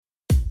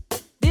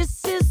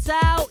This is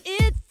how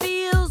it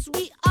feels.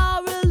 We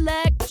are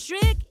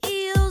electric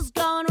eels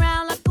going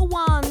round like a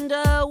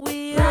wonder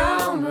wheel.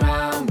 Round,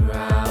 round,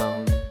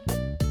 round.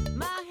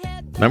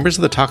 Members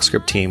of the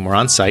TalkScript team were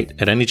on site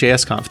at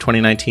NEJSConf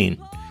 2019,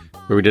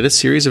 where we did a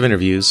series of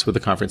interviews with the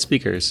conference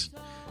speakers.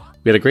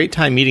 We had a great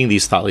time meeting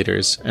these thought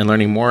leaders and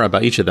learning more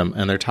about each of them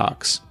and their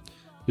talks.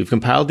 We've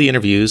compiled the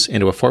interviews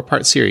into a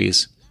 4-part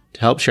series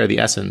to help share the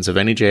essence of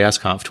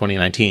NEJSConf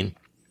 2019.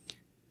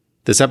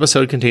 This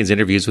episode contains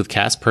interviews with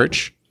Cass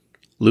Perch,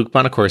 Luke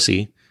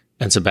Bonacorsi,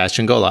 and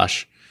Sebastian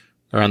Golash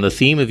around the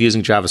theme of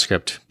using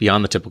JavaScript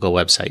beyond the typical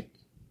website.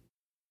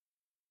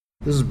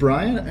 This is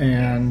Brian,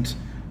 and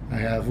I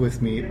have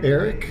with me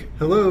Eric.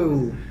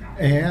 Hello.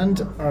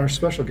 And our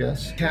special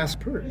guest, Cass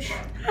Perch.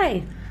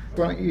 Hi.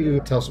 Why don't you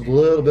tell us a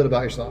little bit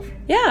about yourself?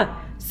 Yeah.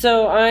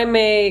 So I'm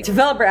a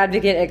developer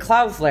advocate at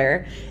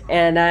Cloudflare,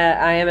 and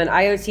I am an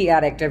IoT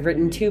addict. I've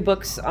written 2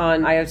 books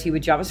on IoT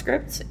with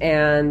JavaScript,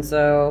 and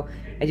so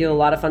I do a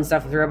lot of fun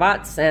stuff with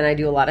robots, and I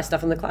do a lot of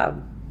stuff in the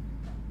cloud.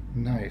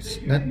 Nice.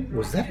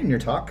 Was that in your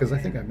talk? Because I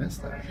think I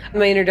missed that. In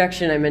my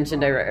introduction, I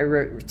mentioned I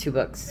wrote 2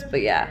 books,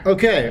 but yeah.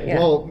 Okay. Yeah.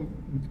 Well,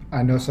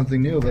 I know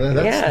something new, but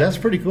that's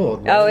pretty cool.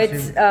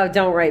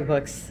 Don't write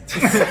books.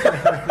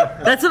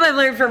 That's what I've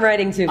learned from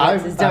writing 2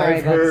 books. Is don't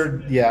write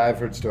books. Yeah, I've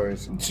heard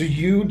stories. So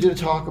you did a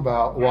talk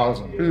about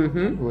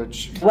WASM,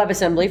 which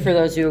WebAssembly, for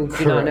those who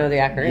do not know the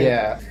acronym.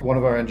 Yeah, one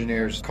of our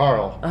engineers,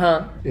 Carl,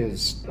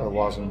 is a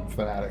WASM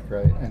fanatic,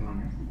 right? And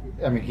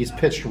I mean, he's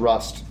pitched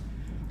Rust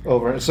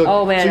over.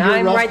 So,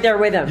 I'm right there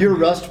with him. Your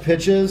Rust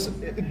pitches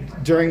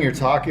during your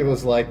talk, it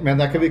was like, man,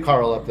 that could be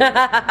Carl up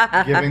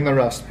there giving the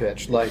Rust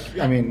pitch.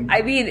 I mean,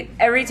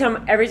 every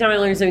time I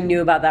learn something new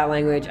about that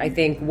language, I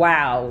think,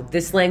 wow,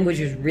 this language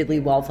is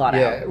really well thought out.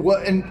 Yeah,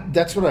 well, and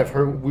that's what I've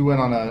heard. We went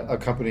on a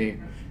company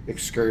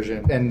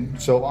excursion,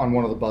 and so on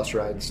one of the bus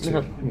rides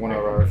to one of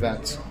our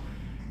events,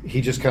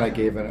 he just kind of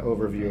gave an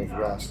overview of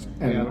Rust,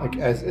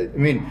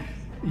 and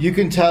you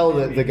can tell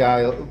that the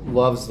guy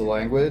loves the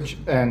language,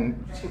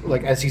 and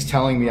as he's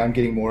telling me, I'm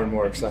getting more and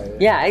more excited.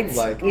 Yeah,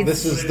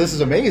 this is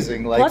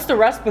amazing. Plus, the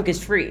Rust book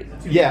is free.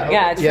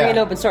 Yeah, it's free and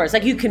open source.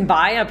 You can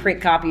buy a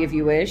print copy if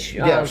you wish.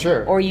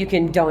 Sure. Or you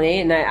can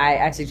donate, and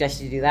I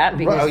suggest you do that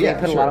because they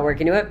put a lot of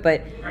work into it.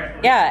 But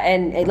yeah,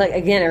 and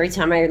again, every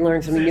time I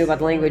learn something new about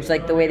the language,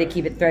 the way they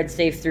keep it thread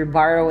safe through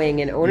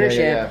borrowing and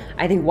ownership,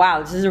 I think,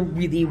 wow, this is a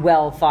really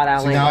well thought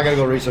out language. Now I got to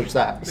go research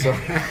that. So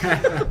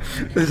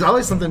there's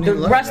always something new.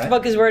 The Rust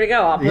book is where to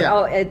go.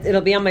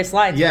 It'll be on my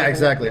slides. Yeah,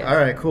 exactly. All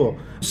right, cool.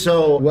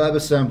 So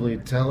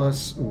WebAssembly, tell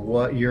us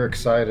what you're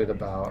excited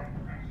about.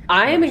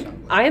 I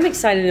am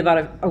excited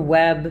about a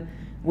web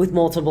with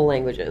multiple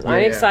languages.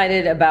 I'm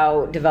excited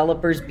about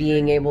developers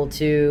being able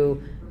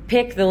to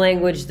pick the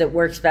language that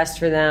works best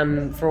for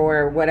them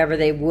for whatever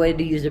they would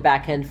use a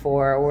backend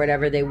for, or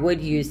whatever they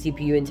would use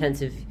CPU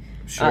intensive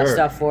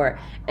stuff for,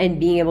 and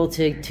being able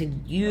to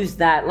use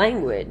that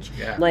language.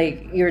 Yeah.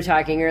 You were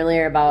talking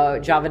earlier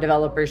about Java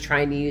developers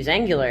trying to use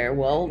Angular.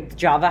 Well,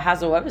 Java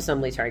has a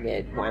WebAssembly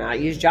target. Why not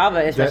use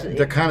Java?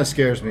 That kind of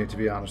scares me, to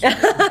be honest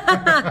with you.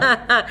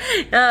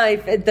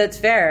 That's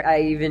fair.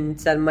 I even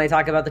said in my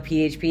talk about the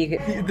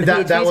PHP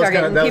that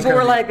target. People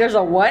were like, "There's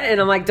a what?"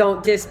 And I'm like,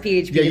 "Don't diss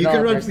PHP." Yeah,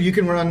 you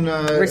can run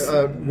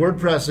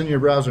WordPress in your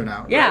browser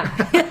now. Yeah.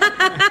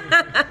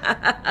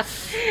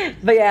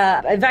 But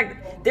yeah, in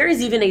fact, there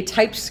is even a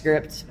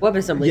TypeScript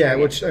WebAssembly. Yeah,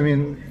 target. which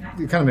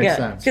it kind of makes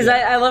sense. Because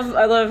I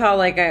love how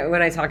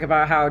when I talk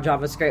about how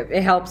JavaScript,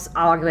 it helps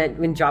augment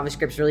when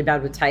JavaScript's really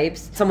bad with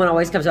types. Someone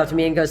always comes up to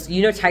me and goes,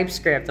 "You know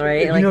TypeScript,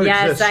 right?" And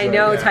yes, exists, I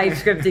know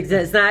TypeScript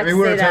exists.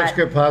 We're a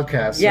TypeScript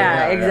podcast. So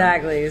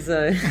exactly.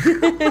 So,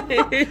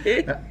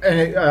 and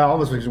it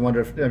almost makes you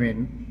wonder if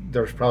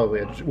there's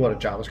probably a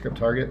JavaScript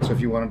target. So if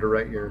you wanted to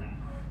write your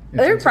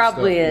there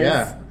probably stuff, is.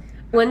 Yeah.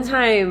 One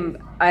time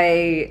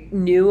I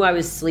knew I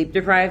was sleep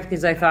deprived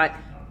because I thought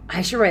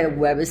I should write a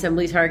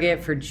WebAssembly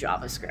target for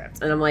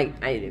JavaScript. And I'm like,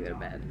 I need to go to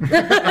bed.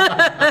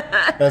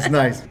 That's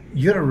nice.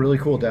 You had a really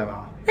cool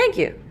demo. Thank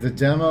you. The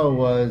demo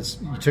was,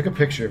 you took a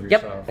picture of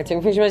yourself. Yep, I took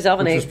a picture of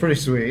myself. Which was pretty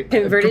sweet.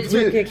 Converted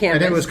to a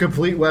canvas. And it was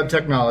complete web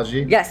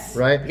technology. Yes.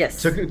 Right?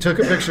 Yes. Took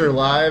a picture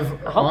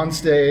live on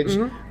stage,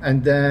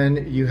 and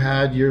then you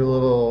had your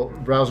little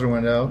browser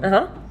window.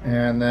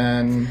 And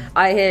then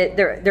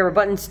there were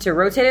buttons to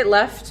rotate it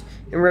left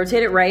and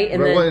rotate it right.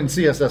 And then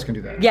CSS can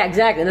do that. Yeah,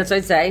 exactly. And that's what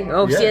I'd say.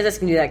 CSS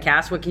can do that,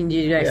 Cass. What can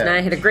you do next? Yeah. And then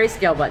I hit a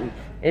grayscale button.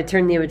 It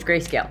turned the image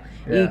grayscale.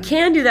 Yeah. You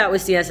can do that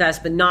with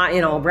CSS, but not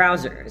in all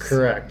browsers.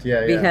 Correct.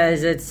 Yeah.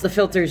 Because the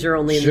filters are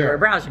only in newer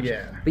browsers.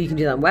 Yeah. But you can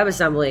do that in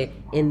WebAssembly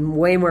in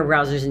way more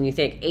browsers than you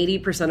think.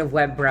 80% of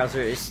web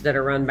browsers that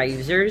are run by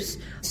users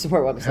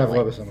support WebAssembly. Have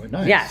WebAssembly.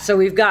 Nice. Yeah, so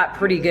we've got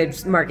pretty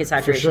good market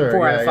saturation,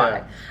 4 out of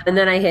 5. And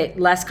then I hit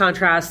less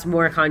contrast,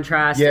 more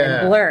contrast,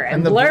 and blur.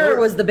 And blur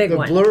was the big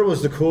one. The blur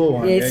was the cool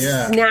one. It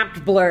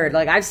snapped blurred.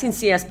 I've seen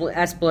CS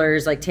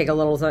blurs take a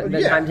little bit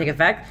of time to take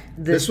effect.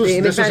 This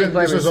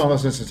was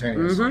almost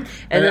instantaneous.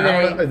 And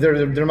then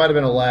there might have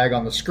been a lag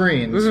on the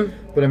screens,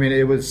 but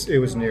it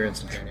was near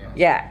instantaneous.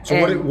 Yeah. So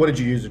and what did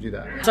you use to do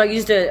that? so I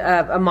used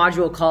a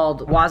module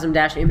called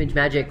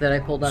WASM-ImageMagick that I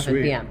pulled off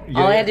NPM. Yeah.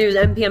 All I had to do was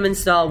NPM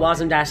install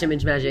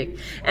WASM-ImageMagick.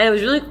 And it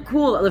was really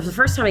cool. The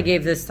first time I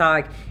gave this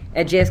talk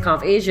at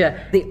JSConf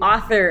Asia, the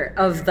author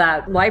of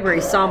that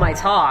library saw my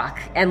talk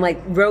and like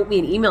wrote me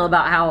an email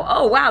about how,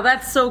 oh wow,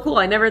 that's so cool.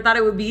 I never thought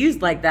it would be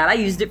used like that. I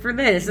used it for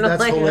this. And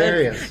That's I'm like,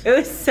 hilarious. It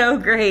was so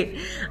great.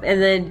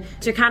 And then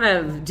to kind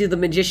of do the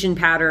magician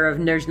patter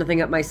of there's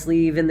nothing up my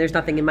sleeve and there's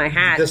nothing in my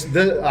hat.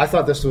 I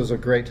thought this was a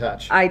great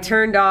touch. I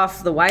turned off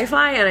the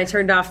Wi-Fi and I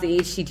turned off the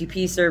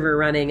HTTP server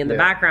running in the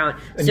background.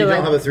 And you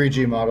don't have a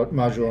 3G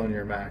module on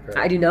your Mac, right?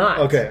 I do not.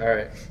 Okay, all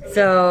right.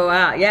 So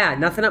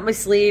nothing up my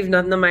sleeve,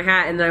 nothing on my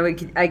hat, and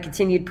I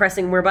continued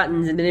pressing more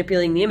buttons and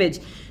manipulating the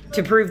image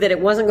to prove that it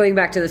wasn't going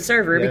back to the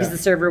server because the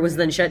server was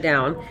then shut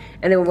down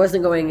and it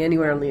wasn't going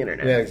anywhere on the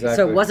internet. Yeah, exactly.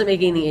 So it wasn't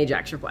making the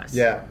AJAX request.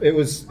 Yeah, it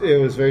was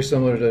very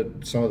similar to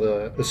some of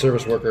the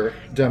service worker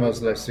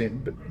demos that I've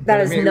seen. That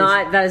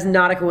is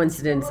not a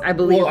coincidence. I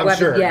believe Well, I'm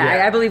sure,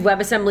 I believe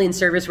WebAssembly and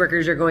service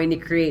workers are going to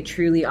create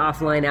truly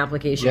offline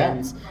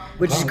applications,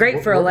 which is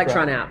great for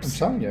Electron apps.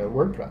 I'm telling you,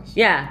 WordPress.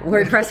 Yeah,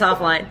 WordPress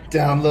offline.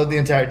 Download the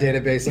entire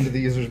database into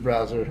the user's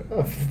browser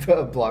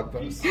of blog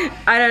posts.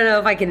 I don't know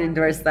if I can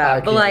endorse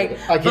that, but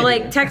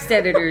like text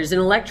editors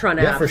and Electron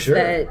apps for sure.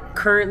 that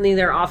currently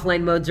their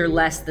offline modes are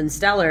less than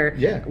stellar.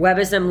 Yeah.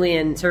 WebAssembly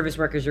and service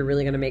workers are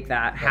really going to make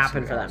that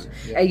happen for them. awesome.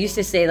 Yeah. I used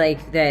to say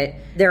like that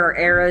there are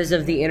eras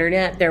of the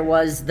internet. There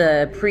was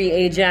the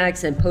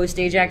pre-AJAX and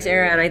post-AJAX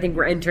era, and I think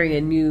we're entering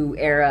a new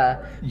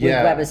era with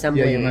WebAssembly.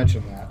 Yeah, you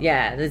mentioned that.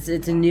 Yeah,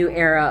 it's a new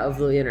era of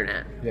the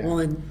internet. Yeah. Well,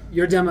 and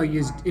your demo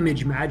used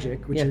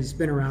ImageMagick, which has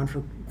been around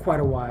for quite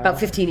a while. About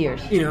 15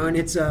 years. You know, and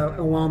it's a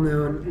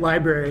well-known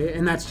library,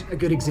 and that's a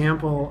good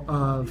example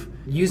of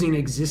using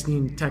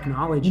existing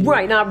technology.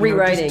 Right, not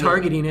rewriting just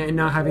targeting it and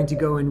not having to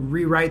go and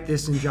rewrite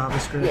this in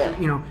JavaScript. Yeah.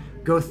 You know,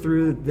 go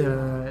through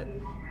the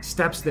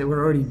steps that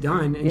were already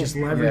done and just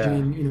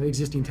leveraging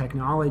existing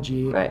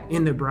technology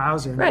in the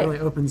browser. And it really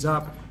opens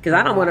up. Because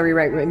I don't want to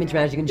rewrite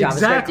ImageMagick in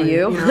JavaScript to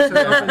you. So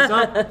it opens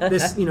up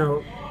this,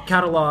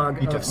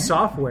 catalog of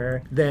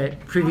software that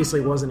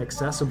previously wasn't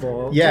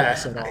accessible to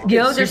us at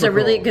all. There's a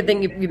really good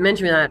thing you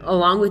mentioned that.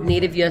 Along with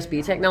native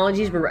USB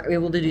technologies, we're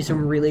able to do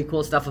some really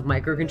cool stuff with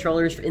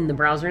microcontrollers in the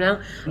browser now.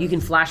 You can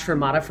flash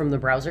Fermata from the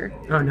browser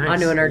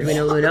onto an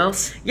Arduino Uno.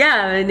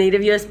 Yeah,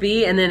 native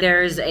USB, and then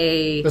there's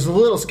It's a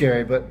little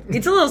scary, but...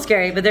 It's a little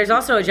scary, but there's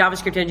also a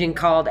JavaScript engine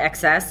called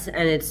XS,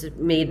 and it's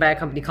made by a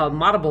company called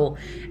Moddable,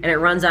 and it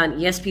runs on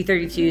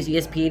ESP32s,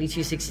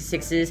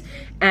 ESP8266s,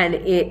 and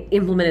it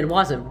implemented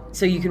WASM.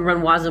 So you can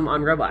run WASM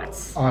on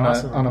robots. On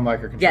a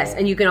microcontroller. Yes,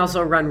 and you can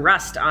also run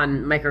Rust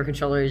on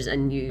microcontrollers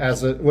and use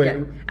as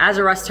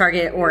a Rust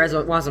target or as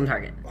a WASM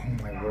target. Oh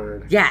my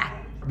word. Yeah.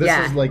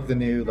 This is like the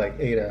new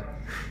Ada.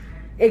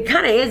 It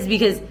kind of is,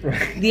 because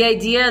the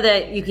idea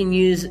that you can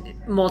use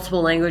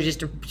multiple languages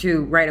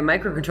to write a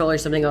microcontroller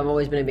is something I've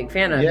always been a big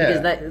fan of. Yeah.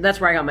 Because that's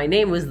where I got my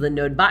name, was the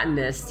Node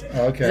Botanist.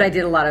 Okay. Because I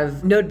did a lot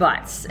of Node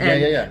bots.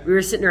 And we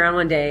were sitting around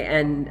one day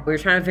and we were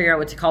trying to figure out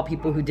what to call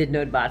people who did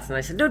Node bots. And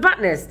I said, Node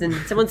Botanist. And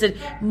someone said,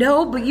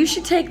 no, but you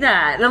should take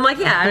that. And I'm like,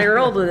 yeah. And I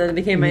rolled with it and it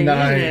became my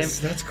name.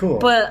 That's cool.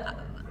 But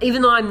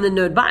even though I'm the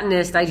Node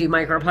Botanist, I do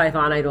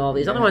MicroPython, I do all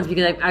these other ones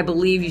because I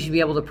believe you should be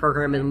able to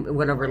program in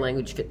whatever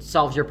language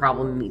solves your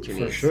problem and meets your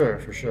needs.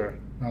 For sure.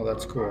 Oh,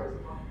 that's cool.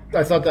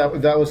 I thought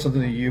that was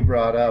something that you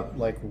brought up,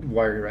 like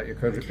why you write your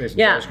code based on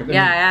JavaScript.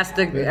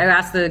 I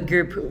asked the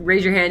group,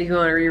 raise your hand if you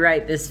want to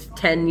rewrite this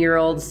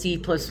 10-year-old C++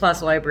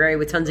 library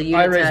with tons of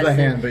unit tests. I raised my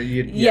hand,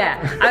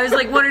 but I was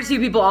like, one or two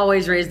people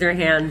always raise their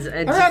hands.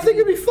 I think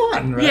it'd be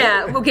fun, right?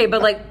 Yeah, okay,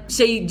 but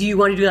say, do you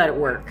want to do that at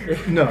work?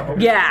 No.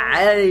 Yeah,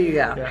 there you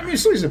go. I mean, if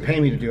somebody's to pay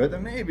me to do it,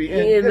 then maybe.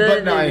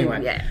 But no,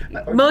 anyway.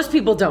 Yeah. Most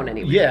people don't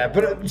anyway. Yeah,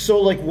 but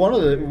so one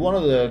of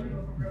the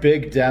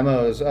big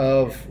demos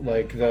of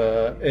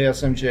the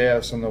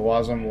ASM.js and the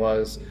WASM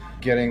was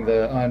getting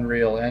the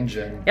Unreal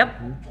Engine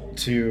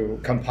to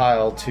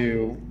compile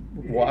to,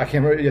 I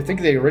can't remember, I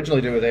think they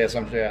originally did it with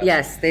ASM.js.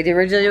 Yes, they did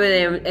originally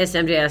with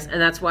ASM.js, and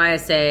that's why I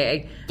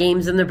say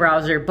games in the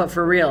browser, but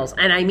for reals.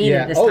 And I mean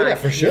it this time. Oh, yeah,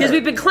 for sure. Because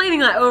we've been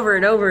claiming that over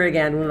and over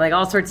again with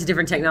all sorts of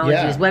different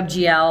technologies.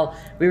 WebGL,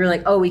 we were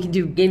like, we can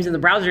do games in the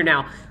browser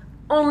now.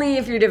 Only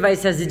if your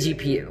device has a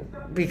GPU,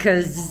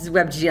 because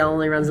WebGL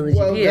only runs on the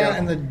GPU. That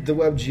and the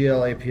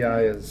WebGL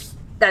API is...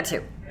 That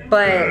too.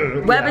 But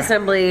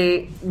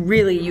WebAssembly,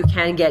 really, you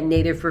can get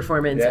native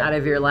performance out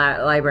of your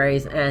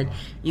libraries, and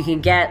you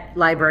can get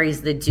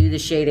libraries that do the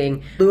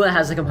shading. Lua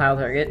has a compile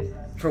target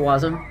for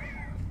WASM.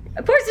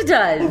 Of course it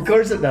does. Of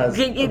course it does.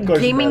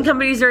 Gaming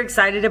companies are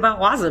excited about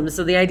WASM,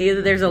 so the idea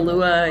that there's a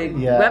Lua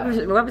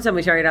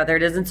WebAssembly target out there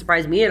doesn't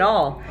surprise me at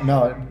all.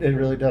 No, it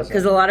really doesn't.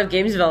 Because a lot of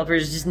games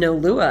developers just know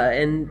Lua,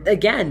 and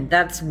again,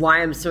 that's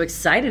why I'm so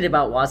excited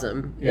about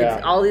WASM. Yeah.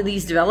 It's all of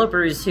these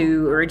developers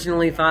who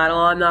originally thought,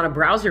 I'm not a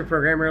browser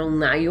programmer. Well,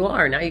 now you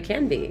are. Now you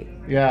can be.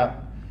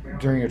 Yeah.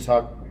 During your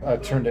talk, I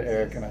turned to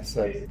Eric and I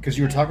said, because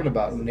you were talking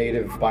about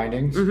native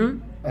bindings,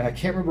 and I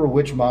can't remember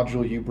which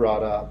module you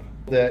brought up.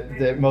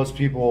 That most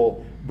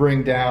people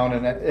bring down,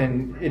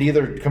 and it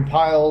either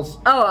compiles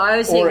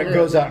or it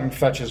goes out and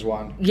fetches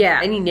one. Yeah,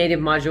 any native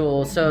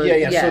module. So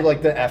so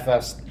like the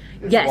FS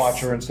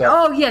watcher and stuff.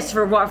 Oh yes,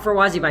 for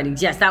WASI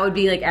bindings. Yes, that would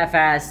be like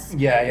FS.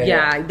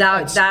 Yeah.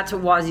 That's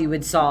what WASI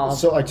would solve.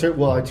 So I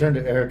turned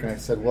to Eric and I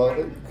said,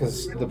 well,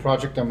 because the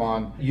project I'm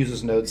on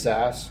uses Node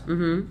SAS,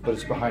 but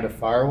it's behind a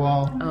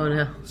firewall. Oh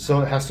no.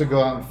 So it has to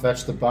go out and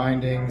fetch the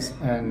bindings,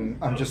 and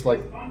I'm just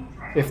like,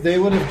 if they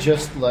would have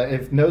just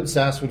if Node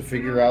SAS would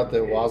figure out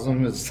that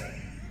WASM is.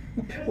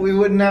 We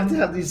wouldn't have to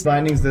have these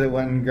bindings that it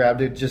went and grabbed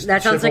it.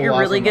 That sounds like a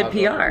really good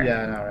module. PR.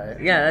 Yeah, I know,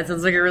 right? Yeah, that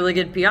sounds like a really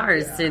good PR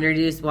is to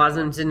introduce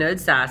WASM to Node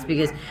SAS,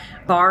 because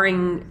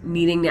barring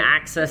needing to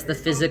access the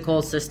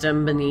physical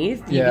system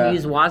beneath, you can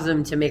use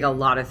WASM to make a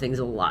lot of things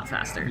a lot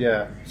faster.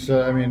 Yeah.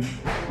 So I mean,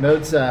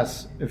 Node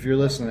SAS, if you're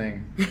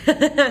listening,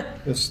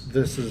 this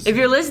is. If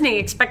you're listening,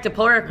 expect a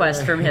pull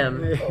request from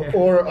him.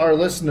 Or our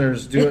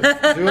listeners, do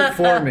it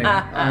for me.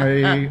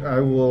 I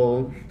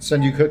will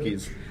send you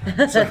cookies.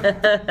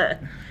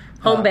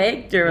 Home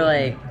baked or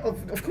like?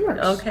 Of course.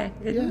 Okay.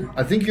 Yeah.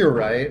 I think you're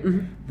right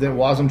that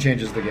WASM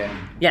changes the game.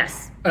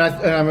 Yes. And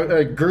I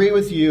agree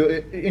with you.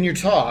 In your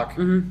talk,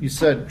 you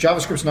said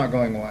JavaScript's not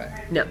going away.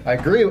 No. I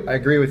agree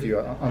with you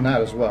on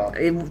that as well.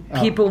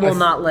 People will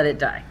not let it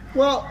die.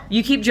 Well,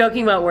 you keep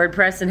joking about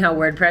WordPress and how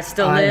WordPress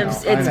still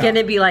lives. It's going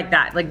to be like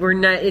that. Like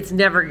it's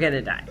never going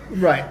to die.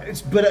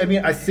 Right. But I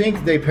mean, I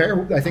think they pair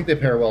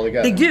well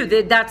together. They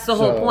do. That's the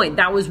whole point.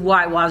 That was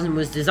why WASM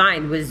was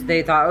designed. Was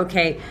they thought,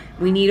 okay,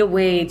 we need a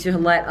way to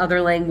let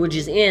other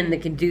languages in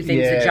that can do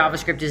things that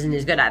JavaScript isn't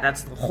as good at.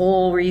 That's the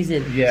whole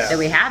reason that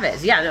we have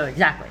it. Yeah. No.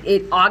 Exactly.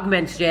 It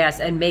augments JS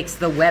and makes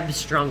the web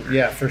stronger.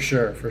 Yeah. For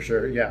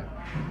sure. Yeah.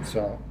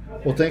 So.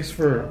 Well, thanks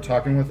for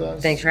talking with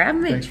us. Thanks for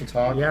having me. Thanks for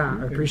talking. Yeah,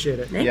 I appreciate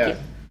it. Thank you.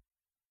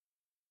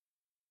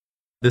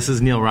 This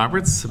is Neil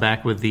Roberts,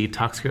 back with the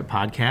TalkScript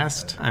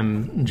podcast.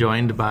 I'm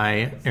joined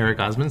by Eric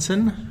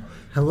Osmundson.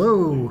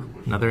 Hello.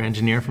 Another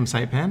engineer from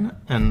Sitepen.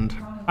 And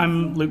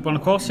I'm Luke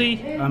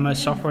Bonacorsi. I'm a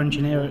software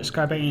engineer at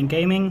Skybanian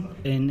Gaming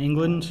in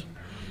England.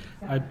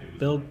 I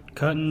build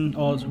curtain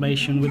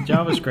automation with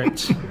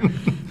JavaScript.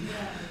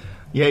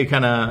 Yeah, you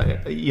kind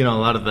of,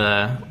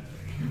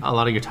 a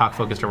lot of your talk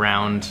focused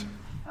around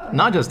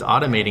not just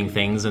automating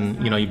things,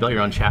 and you built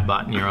your own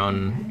chatbot and your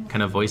own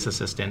kind of voice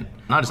assistant.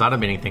 Not just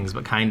automating things,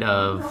 but kind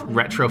of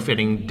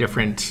retrofitting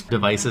different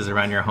devices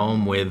around your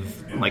home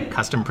with like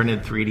custom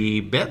printed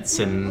 3D bits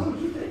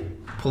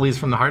and pulleys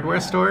from the hardware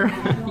store.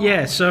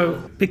 Yeah, so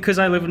because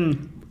I live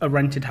in a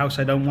rented house,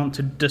 I don't want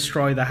to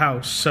destroy the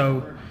house.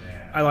 So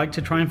I like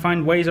to try and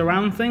find ways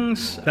around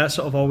things. That's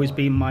sort of always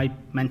been my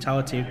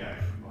mentality.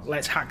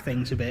 Let's hack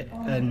things a bit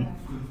and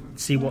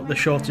see what the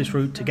shortest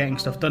route to getting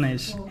stuff done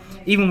is.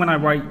 Even when I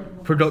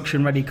write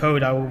production-ready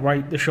code, I will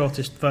write the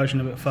shortest version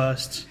of it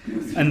first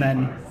and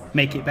then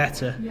make it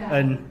better.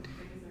 And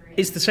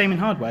it's the same in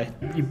hardware.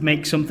 You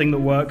make something that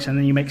works and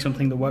then you make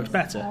something that works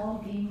better.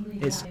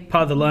 It's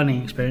part of the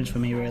learning experience for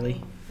me,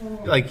 really.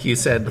 Like you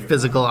said, the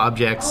physical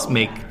objects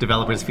make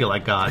developers feel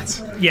like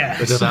gods. Yeah.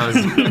 Which that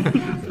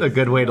was a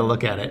good way to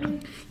look at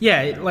it.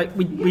 Yeah, like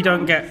we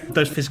don't get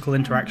those physical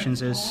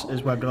interactions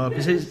as web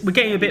developers. We're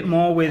getting a bit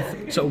more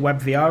with sort of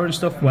web VR and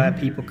stuff where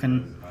people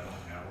can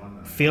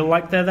feel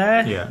like they're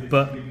there. Yeah.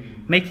 But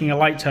making a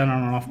light turn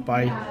on and off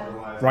by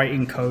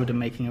writing code and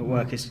making it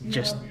work is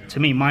just, to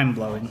me,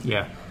 mind-blowing.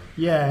 Yeah.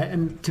 Yeah,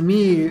 and to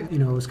me,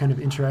 what was kind of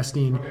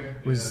interesting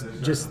was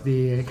just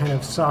the kind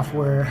of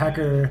software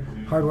hacker,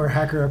 hardware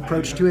hacker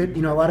approach to it.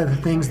 A lot of the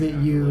things that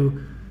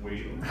you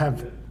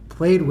have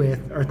played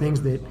with are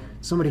things that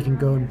somebody can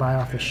go and buy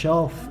off the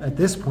shelf at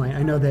this point.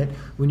 I know that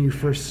when you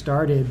first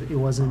started, it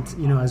wasn't,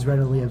 as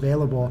readily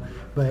available,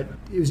 but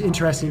it was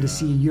interesting to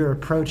see your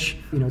approach,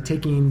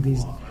 taking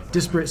these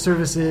disparate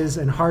services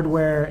and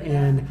hardware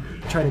and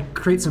try to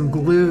create some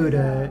glue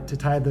to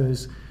tie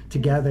those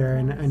together.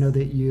 And I know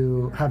that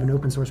you have an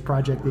open source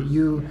project that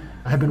you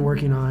have been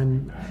working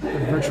on,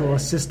 a virtual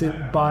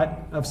assistant bot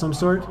of some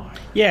sort.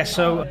 Yeah,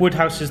 so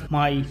Woodhouse is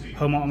my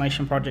home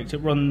automation project. It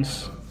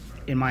runs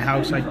in my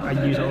house.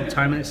 I use it all the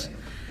time. And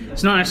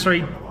it's not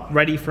necessarily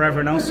ready for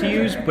everyone else to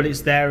use, but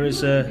it's there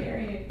as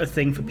a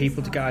thing for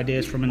people to get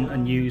ideas from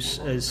and use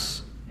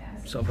as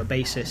sort of a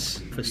basis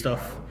for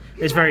stuff.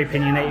 It's very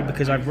opinionated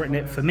because I've written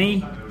it for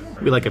me.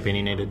 We like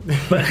opinionated.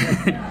 But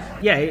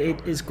yeah,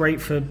 it's great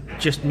for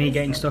just me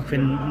getting stuck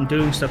in and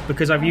doing stuff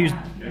because I've used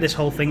this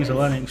whole thing as a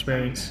learning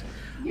experience.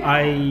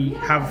 I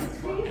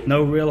have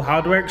no real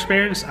hardware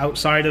experience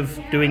outside of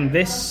doing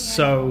this,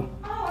 so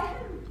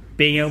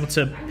being able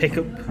to pick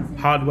up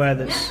hardware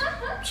that's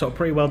sort of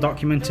pretty well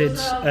documented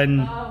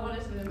and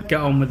get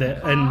on with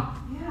it. And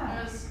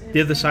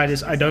the other side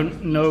is I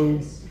don't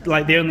know,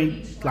 like the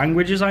only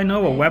languages I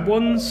know are web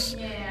ones,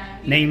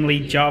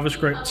 namely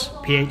JavaScript,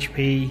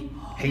 PHP,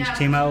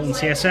 HTML and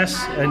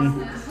CSS.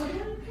 And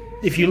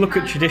if you look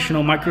at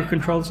traditional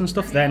microcontrollers and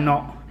stuff, they're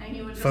not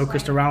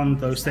focused around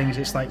those things.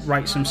 It's like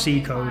write some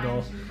C code,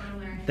 or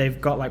they've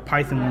got like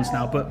Python ones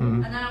now. But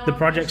the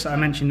projects that I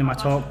mentioned in my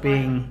talk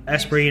being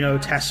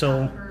Espruino,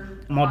 Tessel,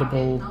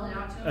 Moddable,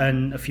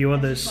 and a few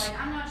others,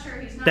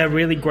 they're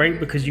really great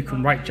because you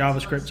can write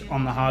JavaScript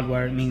on the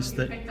hardware. It means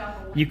that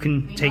you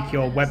can take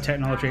your web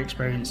technology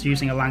experience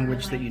using a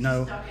language that you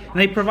know. And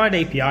they provide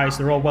APIs.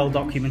 They're all well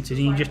documented,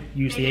 and you just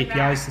use the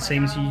APIs the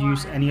same as you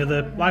use any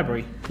other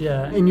library.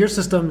 Yeah, and your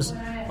system's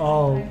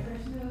all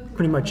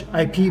pretty much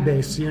IP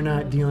based, so you're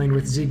not dealing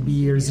with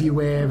Zigbee or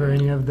Z-Wave or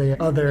any of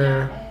the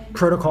other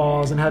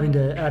protocols and having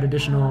to add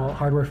additional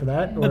hardware for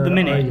that? Or at the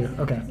minute, are you?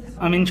 Okay.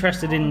 I'm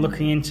interested in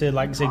looking into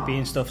like Zigbee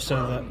and stuff, so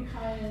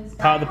that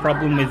part of the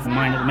problem with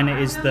mine at the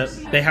minute is that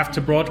they have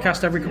to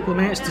broadcast every couple of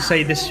minutes to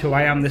say this is who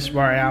I am, this is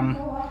where I am,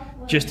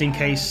 just in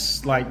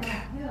case like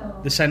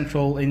the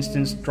central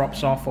instance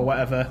drops off or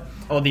whatever,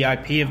 or the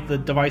IP of the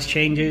device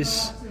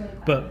changes.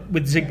 But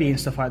with Zigbee and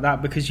stuff like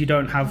that, because you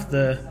don't have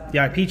the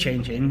IP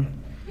changing,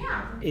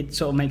 it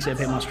sort of makes it a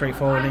bit more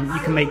straightforward, and you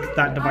can make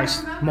that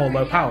device more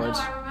low powered.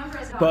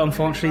 But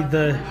unfortunately,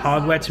 the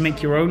hardware to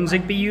make your own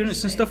Zigbee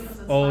units and stuff,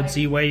 or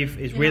Z-Wave,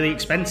 is really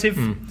expensive,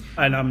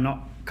 and I'm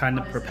not kind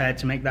of prepared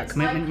to make that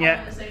commitment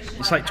yet.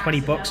 It's like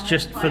 $20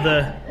 just for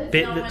the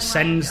bit that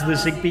sends the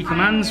Zigbee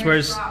commands,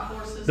 whereas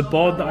the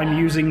board that I'm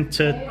using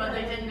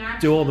to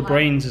do all the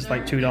brains is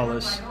like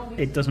 $2.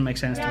 It doesn't make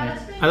sense to me.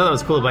 I thought that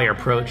was cool about your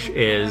approach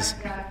is,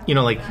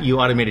 like you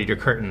automated your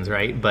curtains,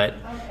 right? But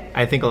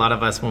I think a lot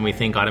of us, when we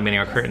think automating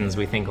our curtains,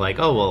 we think like,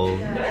 oh, well,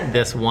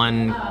 this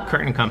one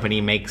curtain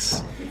company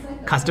makes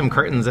custom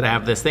curtains that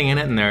have this thing in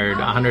it, and they're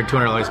 $100,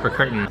 $200 per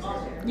curtain.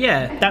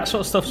 Yeah, that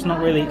sort of stuff's not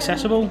really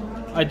accessible,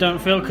 I don't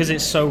feel, because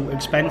it's so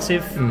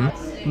expensive.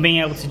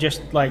 Being able to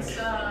just, like,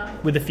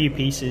 with a few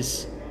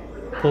pieces,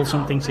 pull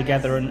something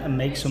together and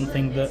make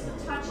something that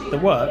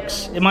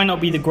works. It might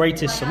not be the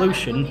greatest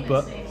solution,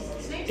 but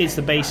it's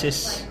the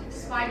basis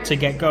to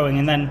get going,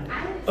 and then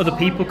other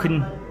people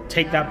can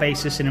take that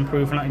basis and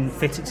improve it and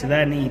fit it to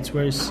their needs,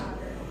 whereas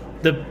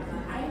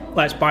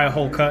let's buy a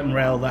whole curtain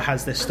rail that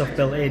has this stuff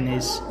built in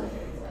is,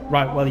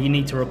 right, well, you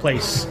need to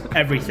replace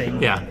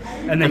everything. Yeah.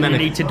 And then you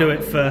need to do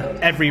it for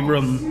every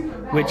room,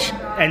 which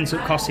ends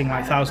up costing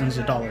like thousands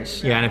of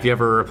dollars. Yeah, and if you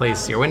ever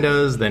replace your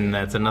windows, then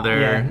that's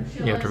another,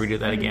 you have to redo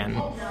that again.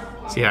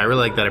 So yeah, I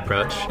really like that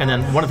approach. And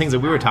then one of the things that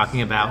we were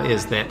talking about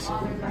is that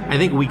I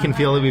think we can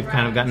feel that we've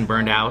kind of gotten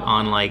burned out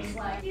on like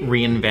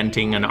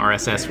reinventing an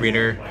RSS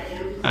reader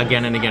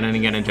again and again and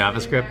again in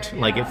JavaScript.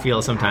 Like it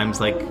feels sometimes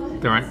like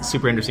there aren't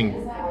super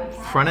interesting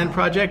front-end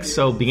projects,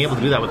 so being able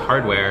to do that with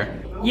hardware.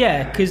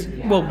 Yeah, because,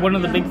 well, one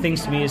of the big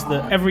things to me is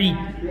that every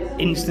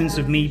instance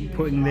of me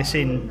putting this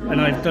in,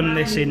 and I've done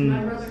this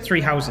in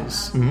 3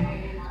 houses,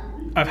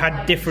 I've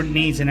had different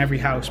needs in every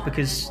house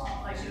because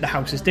the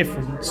house is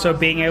different. So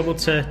being able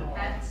to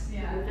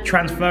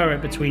transfer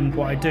it between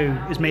what I do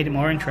has made it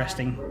more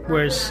interesting,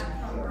 whereas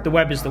the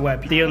web is the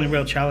web. The only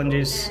real challenge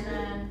is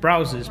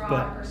browsers,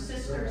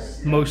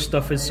 but most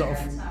stuff is sort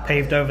of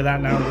paved over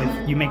that now.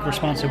 With you make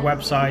responsive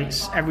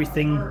websites,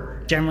 everything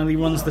generally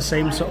runs the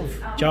same sort of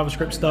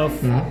JavaScript stuff.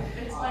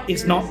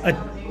 It's not a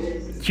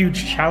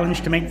huge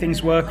challenge to make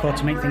things work or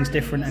to make things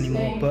different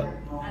anymore, but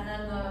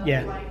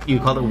yeah. You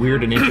called it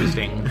weird and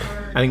interesting.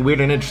 I think weird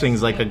and interesting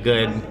is like a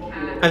good...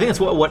 I think that's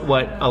what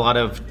a lot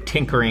of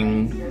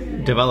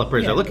tinkering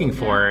developers are looking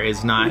for,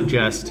 is not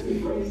just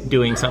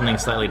doing something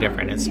slightly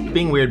different. It's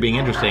being weird, being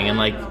interesting, and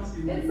like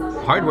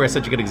hardware is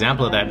such a good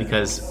example of that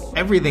because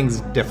everything's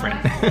different.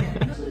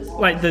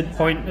 Like the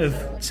point of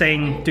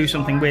saying do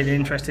something weird and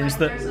interesting is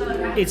that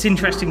it's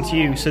interesting to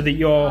you so that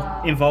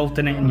you're involved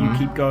in it and you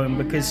keep going,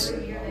 because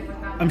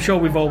I'm sure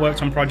we've all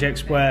worked on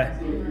projects where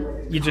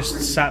you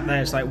just sat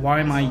there, it's like, why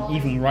am I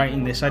even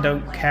writing this? I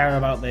don't care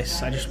about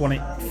this. I just want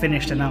it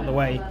finished and out of the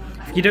way.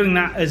 If you're doing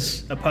that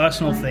as a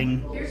personal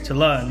thing to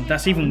learn,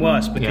 that's even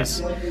worse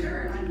because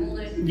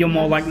you're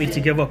more likely to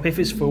give up. If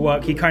it's for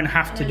work, you kind of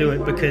have to do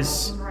it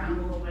because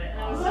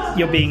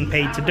you're being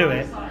paid to do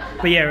it.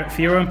 But yeah,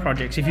 for your own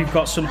projects, if you've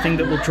got something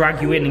that will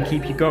drag you in and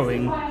keep you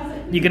going,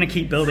 you're going to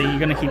keep building, you're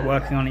going to keep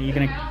working on it, you're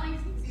going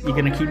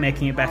to keep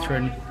making it better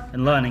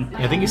and learning.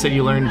 I think you said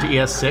you learned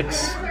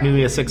ES6, new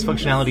ES6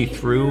 functionality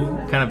through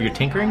kind of your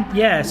tinkering?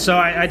 Yeah, so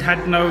I'd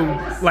had no,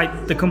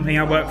 like the company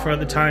I worked for at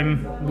the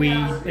time, we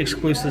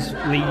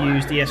exclusively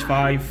used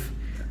ES5.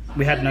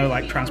 We had no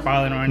like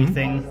transpiling or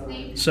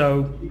anything.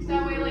 So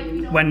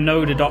when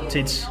Node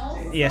adopted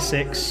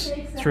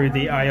ES6 through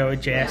the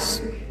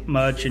IO.js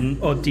merge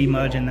or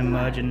demerge and then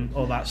merge and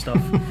all that stuff,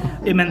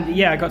 it meant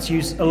I got to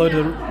use a load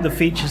of the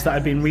features that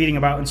I'd been reading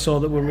about and saw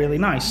that were really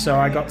nice. So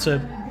I got to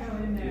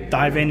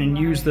dive in and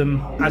use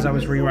them as I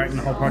was rewriting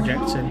the whole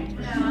project.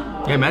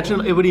 Yeah,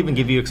 imagine it would even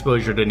give you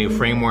exposure to new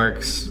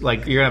frameworks.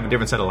 Like you're gonna have a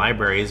different set of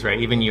libraries, right?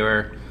 Even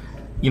your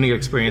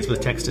experience with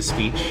text to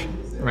speech,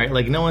 right?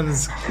 Like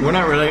we're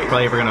not really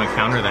probably ever gonna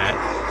encounter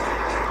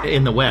that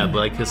in the web.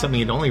 Like it's something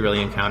you'd only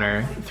really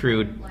encounter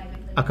through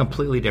a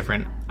completely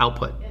different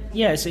output.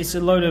 Yeah, it's a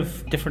load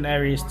of different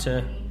areas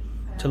to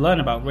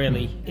learn about,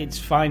 really. It's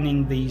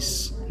finding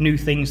these new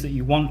things that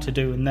you want to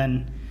do, and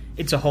then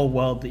it's a whole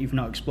world that you've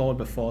not explored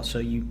before, so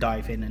you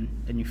dive in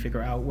and you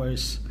figure it out.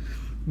 Whereas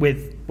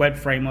with web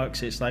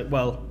frameworks, it's like,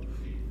 well,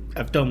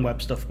 I've done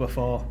web stuff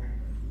before.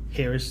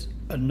 Here is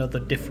another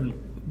different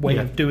way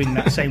of doing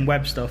that same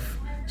web stuff.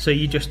 So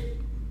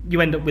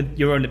you end up with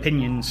your own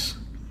opinions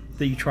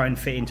that you try and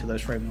fit into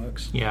those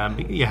frameworks. Yeah,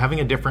 having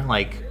a different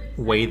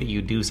way that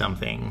you do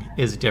something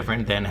is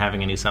different than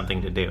having a new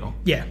something to do.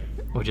 Yeah,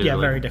 which is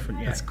very different.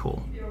 Yeah, that's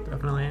cool.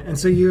 Definitely. And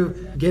so you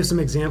gave some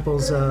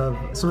examples of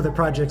some of the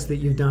projects that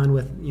you've done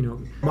with,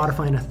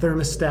 modifying a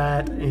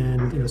thermostat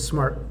and,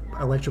 smart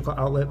electrical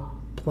outlet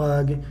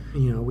plug.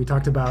 We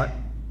talked about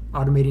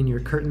automating your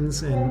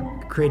curtains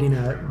and creating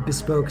a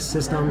bespoke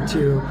system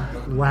to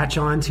latch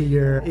on to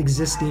your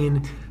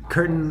existing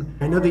curtain.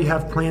 I know that you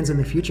have plans in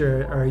the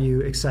future. Are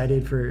you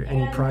excited for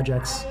any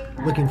projects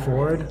looking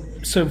forward?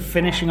 So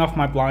finishing off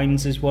my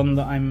blinds is one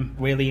that I'm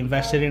really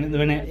invested in at the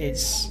minute.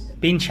 It's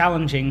been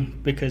challenging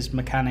because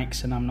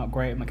mechanics, and I'm not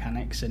great at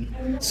mechanics,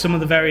 and some of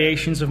the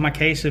variations of my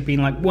case have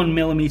been 1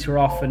 millimeter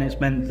off, and it's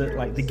meant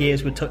that the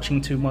gears were touching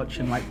too much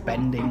and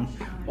bending,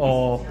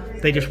 or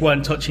they just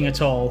weren't touching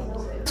at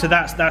all. So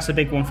that's a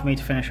big one for me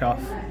to finish off.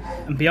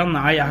 And beyond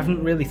that, I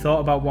haven't really thought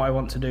about what I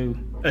want to do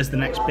as the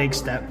next big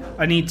step.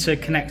 I need to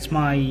connect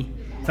my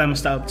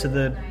thermostat up to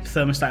the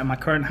thermostat in my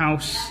current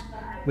house,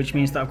 which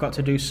means that I've got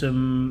to do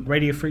some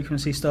radio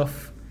frequency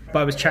stuff. But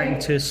I was chatting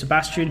to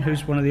Sebastian,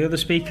 who's one of the other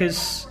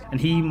speakers, and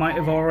he might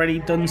have already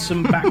done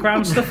some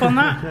background stuff on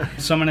that.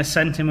 So I'm going to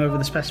send him over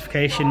the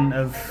specification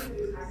of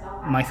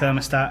my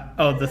thermostat,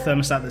 the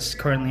thermostat that's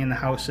currently in the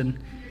house, and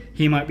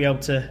he might be able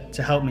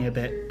to help me a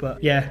bit.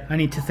 But yeah, I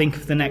need to think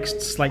of the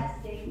next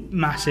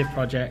massive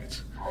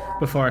project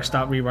before I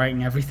start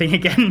rewriting everything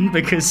again,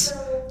 because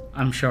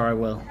I'm sure I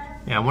will.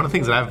 Yeah, one of the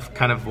things that I've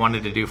kind of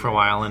wanted to do for a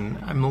while, and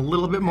I'm a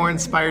little bit more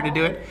inspired to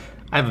do it.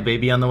 I have a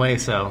baby on the way,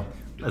 so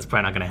that's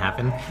probably not going to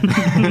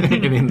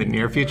happen in the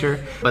near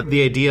future. But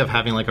the idea of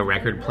having a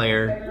record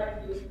player,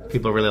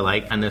 people really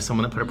like. And there's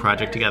someone that put a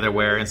project together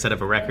where instead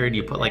of a record,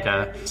 you put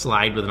a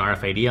slide with an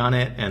RFID on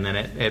it, and then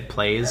it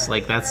plays.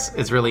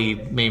 It's really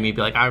made me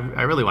be I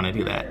really want to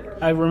do that.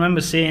 I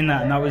remember seeing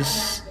that, and that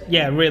was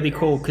really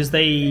cool, because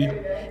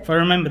if I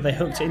remember, they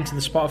hooked it into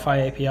the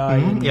Spotify API.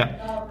 Mm-hmm,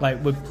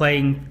 and, we're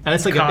playing and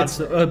it's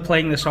cards,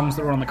 playing the songs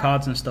that were on the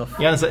cards and stuff.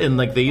 Yeah, and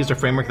they used a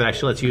framework that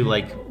actually lets you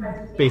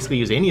basically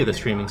use any of the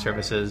streaming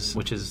services,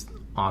 which is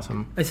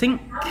awesome. I think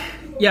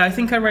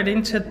I read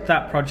into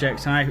that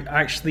project, and I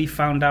actually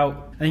found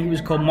out, I think it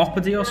was called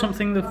Mopedy or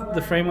something,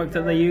 the framework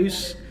that they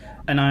use,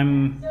 and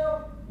I'm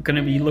going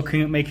to be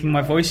looking at making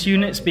my voice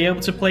units be able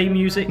to play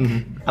music.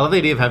 Mm-hmm. I love the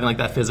idea of having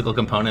that physical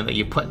component that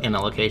you put in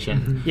a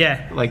location. Mm-hmm.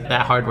 Yeah.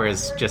 That hardware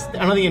is just,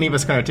 I don't think any of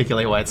us can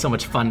articulate why it's so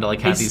much fun to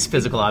have these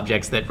physical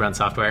objects that run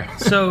software.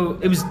 So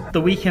it was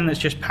the weekend that's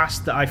just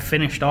passed that I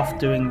finished off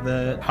doing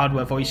the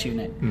hardware voice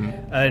unit.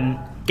 Mm-hmm. And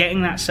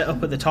getting that set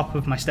up at the top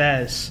of my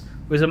stairs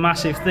was a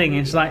massive thing.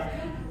 It's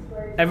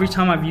every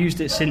time I've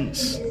used it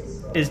since,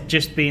 it's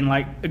just been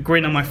a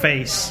grin on my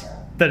face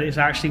that it's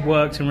actually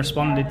worked and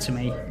responded to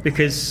me,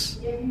 because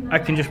I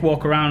can just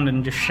walk around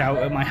and just shout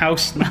at my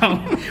house now,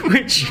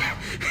 which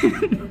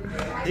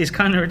is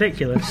kind of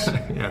ridiculous.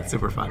 Yeah, it's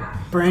super fun.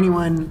 For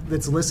anyone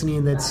that's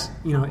listening that's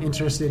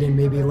interested in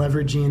maybe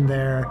leveraging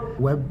their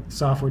web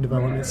software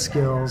development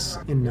skills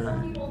in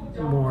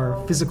a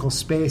more physical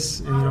space,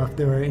 and if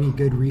there are any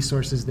good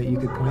resources that you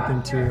could point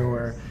them to,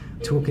 or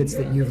toolkits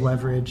that you've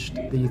leveraged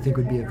that you think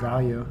would be of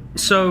value?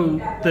 So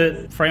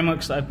the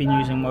frameworks that I've been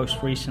using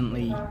most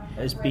recently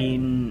has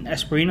been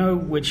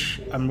Espruino, which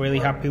I'm really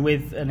happy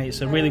with, and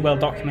it's a really well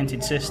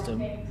documented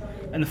system.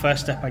 And the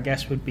first step, I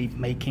guess, would be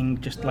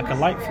making just a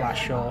light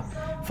flash or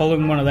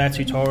following one of their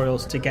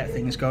tutorials to get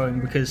things going,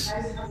 because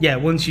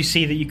once you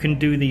see that you can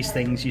do these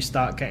things, you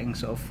start getting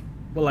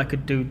I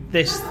could do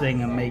this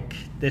thing and make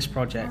this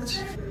project.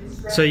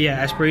 So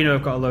Espruino,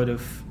 I've got a load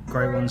of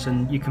great ones,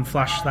 and you can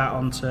flash that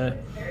onto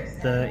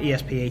the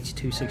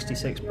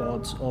ESP8266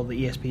 boards or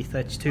the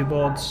ESP32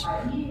 boards,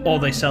 or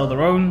they sell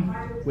their own,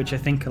 which I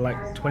think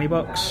are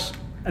 $20.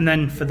 And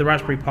then for the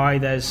Raspberry Pi,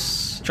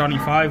 there's Johnny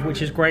 5,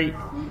 which is great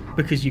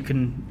because you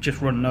can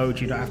just run nodes.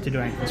 You don't have to do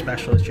anything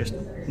special. It's just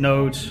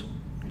nodes,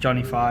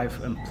 Johnny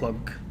 5, and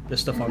plug the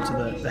stuff onto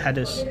the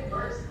headers.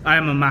 I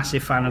am a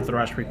massive fan of the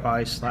Raspberry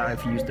Pis.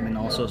 I've used them in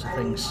all sorts of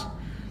things.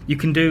 You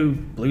can do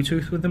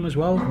Bluetooth with them as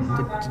well.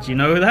 Did you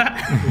know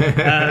that?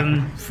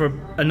 For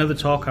another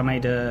talk, I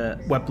made a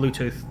web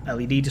Bluetooth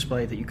LED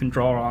display that you can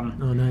draw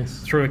on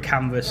through a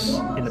canvas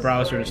in the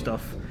browser and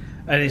stuff.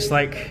 And it's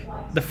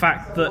the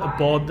fact that a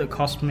board that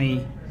cost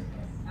me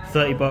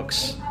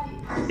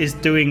 $30 is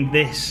doing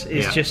this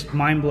is just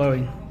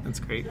mind-blowing. That's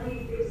great.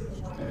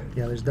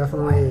 Yeah, there's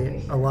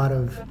definitely a lot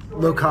of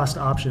low-cost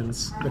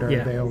options that are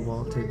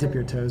available to dip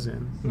your toes in.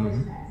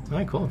 Mm-hmm. All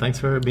right, cool. Thanks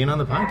for being on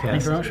the podcast.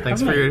 Thanks very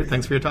much.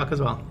 Thanks for your talk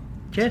as well.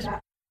 Cheers.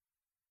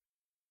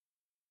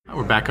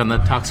 We're back on the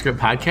TalkScript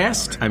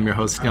podcast. I'm your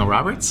host, Neil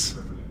Roberts.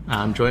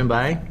 I'm joined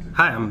by...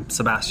 Hi, I'm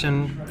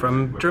Sebastian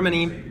from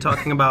Germany,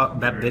 talking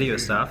about web video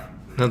stuff.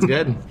 Sounds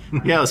good.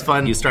 Yeah, it was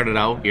fun. You started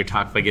out your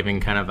talk by giving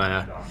kind of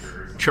a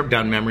trip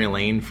down memory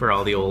lane for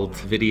all the old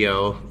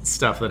video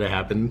stuff that had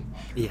happened.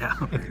 Yeah.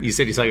 You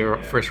said you saw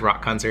your first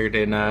rock concert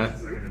in a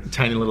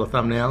tiny little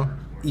thumbnail.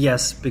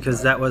 Yes,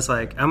 because that was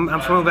like I'm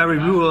from a very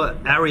rural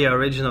area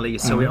originally,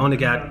 so we only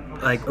got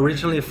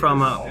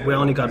we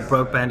only got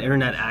broadband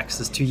internet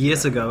access 2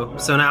 years ago.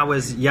 So when I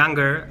was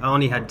younger, I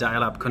only had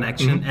dial-up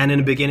connection, and in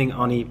the beginning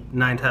only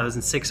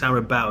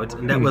 9,600 baud,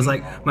 and that was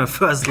like my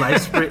first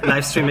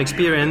live stream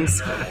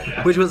experience,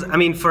 which was, I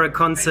mean, for a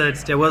concert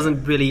there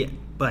wasn't really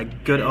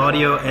like good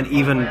audio and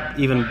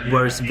even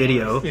worse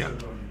video. Yeah.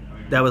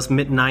 That was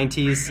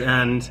mid-90s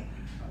and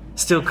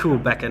still cool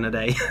back in the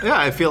day. Yeah,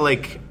 I feel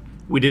like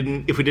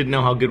if we didn't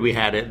know how good we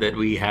had it, that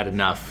we had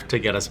enough to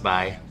get us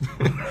by.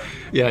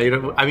 Yeah,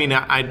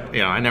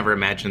 I never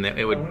imagined that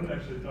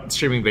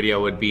streaming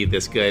video would be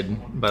this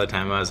good by the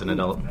time I was an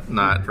adult.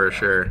 Not for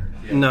sure.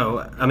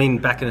 No, I mean,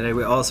 back in the day,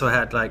 we also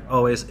had like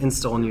always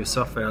install new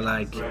software.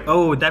 Like,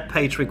 oh, that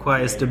page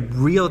requires the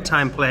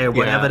real-time player,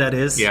 whatever that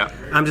is. Yeah.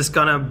 I'm just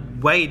gonna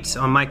wait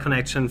on my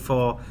connection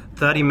for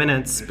 30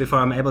 minutes before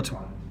I'm able to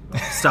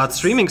start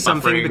streaming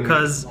something Buffering.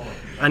 Because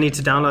I need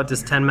to download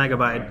this 10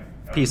 megabyte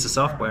piece of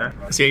software.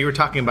 So you were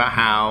talking about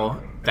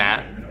how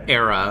that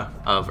era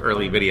of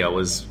early video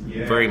was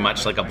very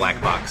much like a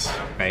black box,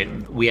 right?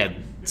 We had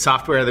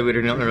software that we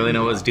didn't really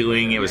know what was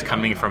doing. It was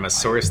coming from a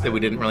source that we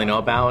didn't really know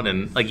about,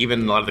 and like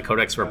even a lot of the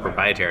codecs were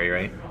proprietary,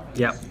 right?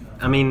 Yeah,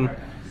 I mean,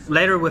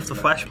 later with the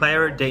Flash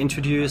player, they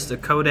introduced a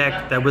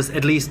codec that was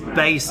at least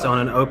based on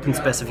an open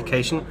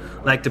specification,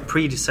 like the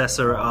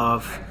predecessor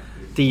of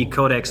the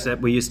codecs that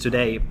we use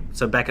today.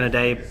 So back in the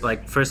day,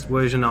 like first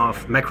version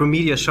of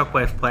Macromedia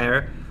Shockwave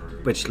player,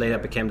 which later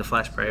became the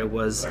Flash player,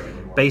 was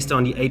based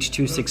on the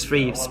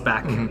H.263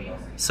 spec.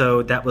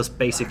 So that was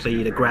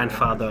basically the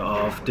grandfather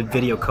of the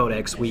video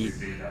codecs we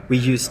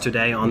use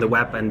today on the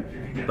web and,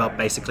 well,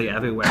 basically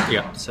everywhere.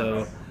 Yeah.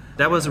 So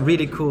that was a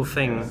really cool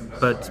thing.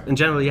 But in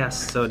general,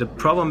 yes. So the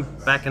problem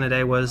back in the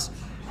day was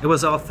it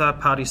was all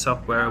third-party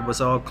software. It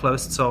was all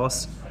closed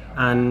source.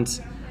 And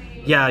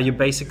yeah, you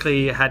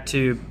basically had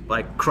to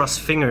like cross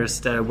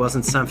fingers that it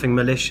wasn't something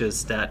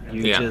malicious that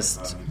you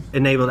just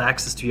enabled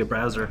access to your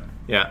browser.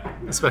 Yeah,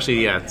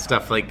 especially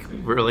stuff like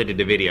related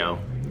to video.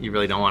 You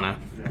really don't want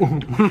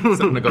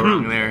something to go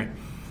wrong there.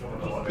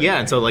 Yeah,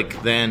 and so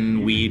like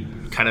then we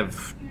kind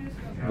of,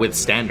 with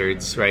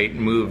standards, right,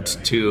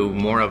 moved to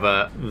more of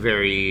a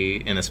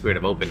very in the spirit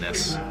of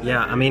openness. Yeah,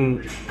 I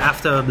mean,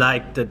 after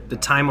like the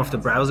time of the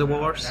browser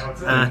wars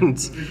and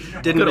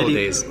didn't Good old really,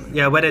 days.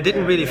 Yeah, where they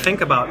didn't really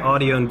think about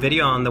audio and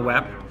video on the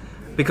web.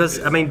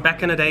 Because, I mean,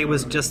 back in the day it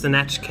was just an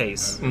edge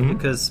case.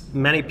 Because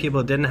many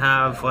people didn't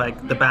have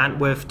like the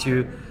bandwidth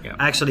to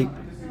actually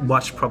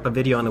watch proper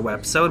video on the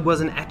web. So it was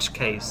an edge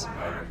case.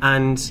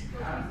 And,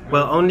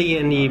 well, only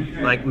in the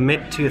like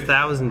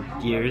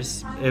mid-2000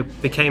 years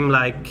it became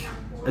like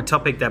a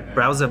topic that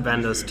browser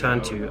vendors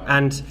turned to.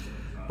 And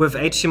with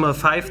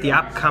HTML5, the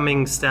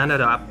upcoming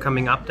standard or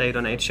upcoming update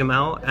on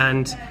HTML,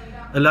 and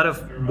a lot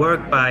of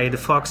work by the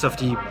folks of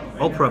the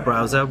Opera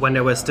browser when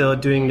they were still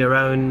doing their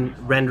own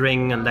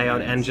rendering and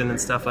layout engine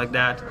and stuff like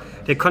that,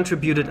 they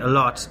contributed a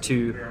lot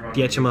to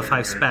the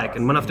HTML5 spec,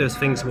 and one of those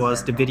things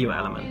was the video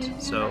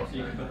element. So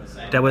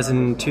that was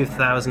in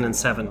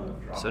 2007,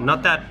 so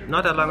not that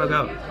long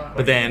ago.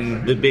 But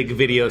then the big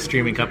video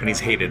streaming companies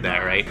hated that,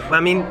 right? I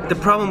mean, the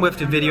problem with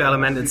the video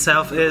element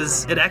itself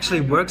is it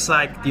actually works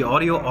like the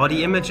audio or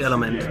the image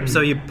element.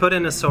 So you put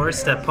in a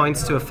source that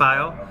points to a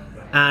file,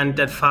 and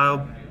that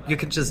file you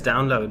can just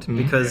download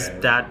because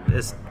that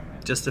is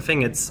just a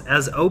thing. It's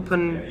as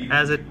open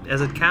as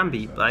it can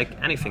be, like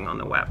anything on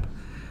the web.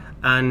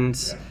 And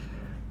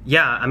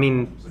yeah, I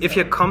mean, if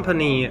your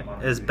company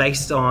is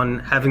based on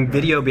having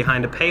video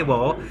behind a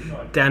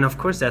paywall, then of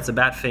course that's a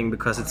bad thing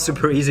because it's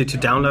super easy to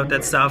download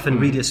that stuff and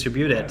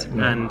redistribute it.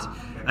 And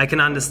I can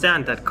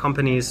understand that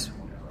companies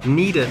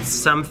needed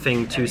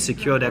something to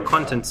secure their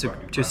content,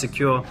 to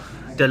secure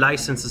their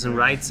licenses and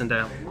rights and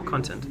their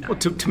content. Yeah. Well,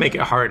 to make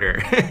it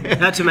harder.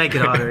 Not to make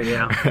it harder,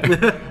 yeah.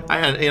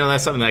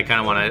 That's something that I kind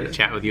of want to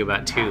chat with you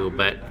about too.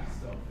 But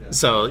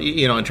so,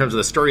 in terms of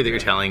the story that you're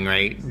telling,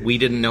 right? We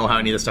didn't know how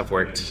any of this stuff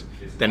worked.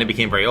 Then it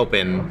became very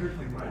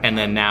open, and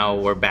then now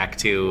we're back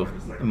to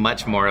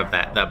much more of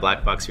that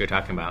black box you were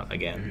talking about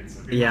again.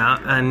 Yeah,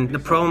 and the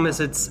problem is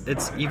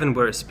it's even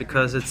worse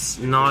because it's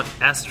not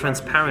as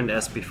transparent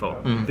as before.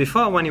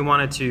 Before, when you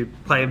wanted to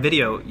play a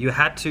video, you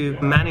had to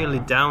manually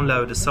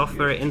download the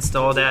software,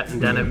 install that,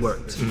 and then it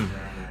worked.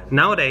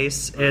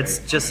 Nowadays, it's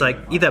just like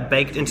either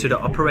baked into the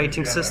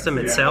operating system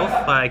itself,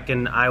 like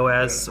in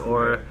iOS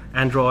or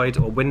Android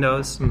or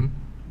Windows,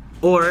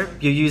 or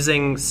you're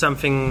using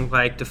something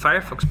like the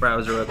Firefox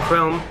browser or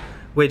Chrome,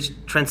 which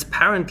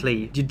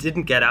transparently, you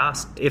didn't get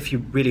asked if you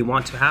really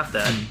want to have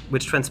that,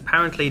 which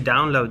transparently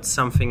downloads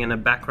something in the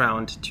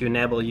background to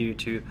enable you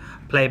to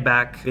play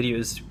back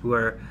videos who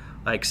are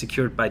like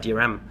secured by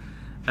DRM.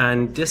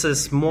 And this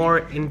is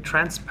more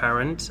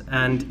intransparent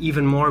and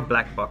even more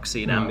black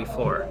boxy than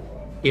before.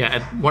 Yeah,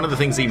 and one of the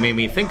things that you made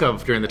me think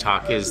of during the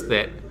talk is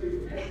that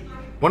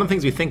one of the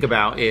things we think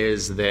about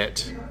is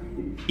that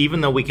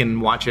even though we can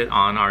watch it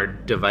on our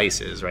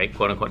devices, right,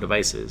 quote unquote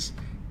devices,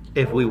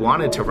 if we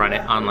wanted to run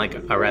it on like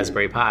a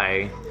Raspberry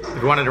Pi,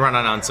 if we wanted to run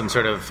it on some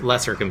sort of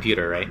lesser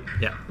computer, right?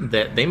 Yeah.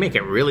 That they make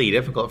it really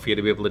difficult for you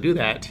to be able to do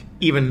that,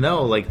 even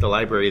though like the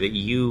library that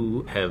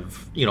you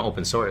have,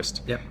 open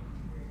sourced. Yeah.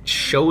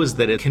 Shows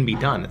that it can be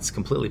done. It's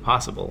completely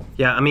possible.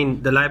 Yeah, I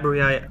mean, the library,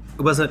 it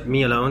wasn't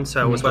me alone,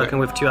 so I was working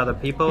with 2 other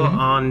people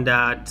on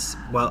that,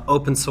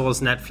 open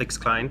source Netflix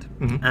client.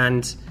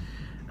 And,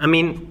 I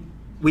mean,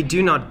 we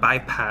do not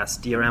bypass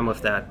DRM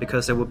with that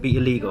because it would be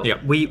illegal.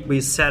 Yep. We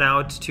set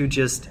out to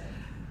just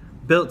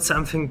build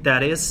something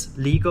that is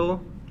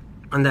legal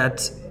and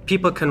that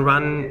people can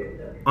run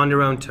on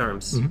their own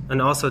terms.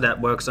 And also that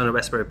works on a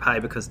Raspberry Pi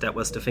because that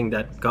was the thing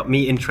that got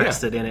me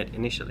interested in it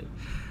initially.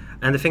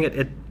 And the thing,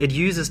 it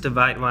uses the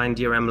Widevine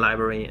DRM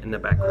library in the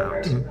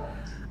background.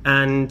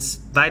 And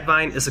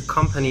Widevine is a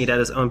company that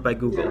is owned by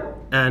Google.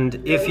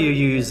 And if you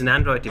use an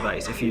Android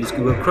device, if you use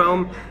Google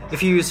Chrome,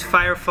 if you use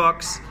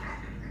Firefox,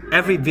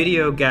 every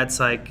video gets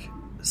like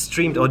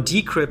streamed or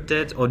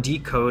decrypted or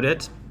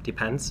decoded,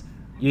 depends,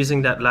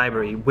 using that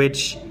library,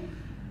 which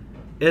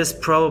is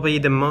probably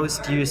the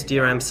most used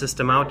DRM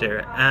system out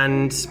there.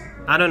 And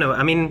I don't know,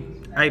 I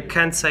mean, I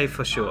can't say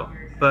for sure,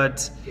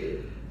 but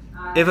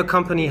if a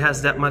company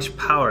has that much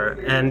power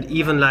and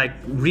even like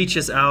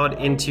reaches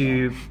out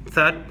into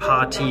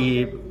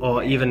third-party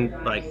or even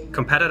like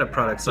competitor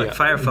products like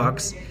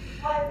Firefox,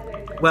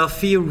 well,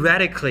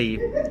 theoretically,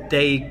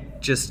 they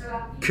just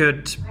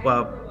could,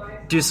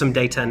 do some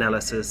data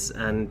analysis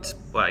and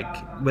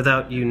like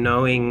without you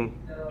knowing,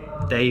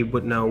 they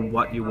would know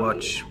what you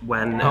watch,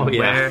 when, and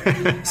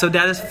where. So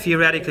that is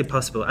theoretically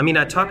possible. I mean,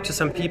 I talked to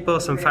some people,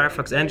 some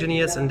Firefox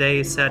engineers, and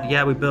they said,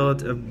 yeah, we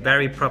built a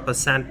very proper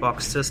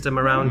sandbox system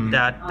around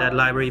that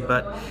library.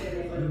 But,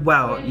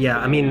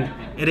 I mean,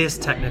 it is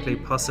technically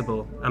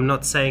possible. I'm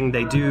not saying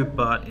they do,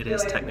 but it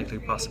is technically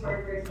possible.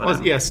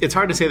 Yes, it's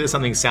hard to say that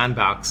something's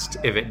sandboxed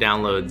if it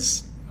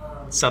downloads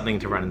something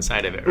to run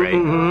inside of it,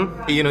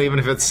 right? Even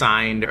if it's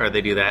signed or they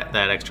do that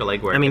extra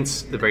legwork,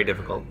 it's very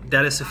difficult.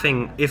 That is the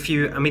thing.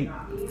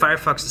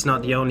 Firefox is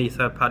not the only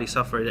third-party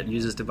software that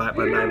uses the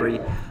Widevine library.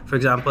 For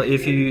example,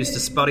 if you use the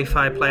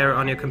Spotify player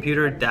on your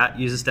computer, that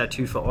uses that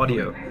too for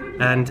audio.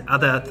 And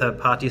other third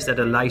parties that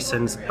are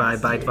licensed by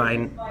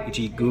Widevine,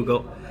 e.g.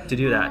 Google, to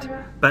do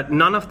that. But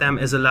none of them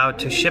is allowed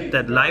to ship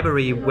that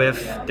library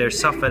with their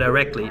software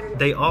directly.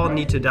 They all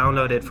need to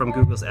download it from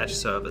Google's Edge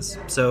service.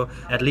 So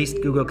at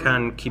least Google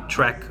can keep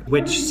track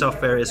which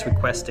software is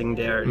requesting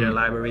their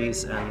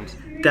libraries. And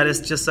that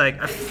is just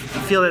like, I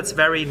feel it's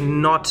very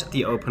not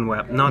the open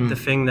web, not the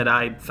thing that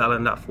I fell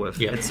in love with.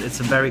 Yeah.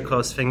 It's a very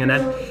close thing. And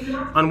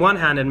that, on one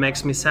hand, it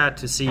makes me sad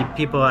to see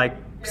people like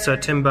Sir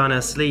Tim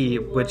Berners-Lee,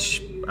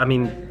 which, I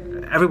mean,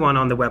 everyone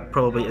on the web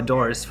probably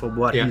adores for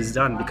what he's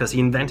done because he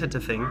invented the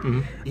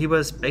thing. He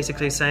was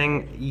basically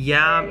saying,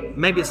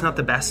 maybe it's not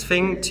the best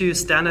thing to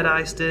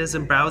standardize this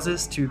in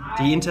browsers, to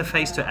the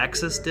interface to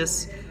access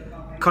this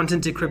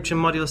content decryption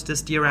modules,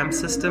 this DRM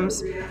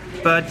systems.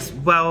 But,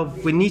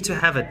 we need to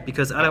have it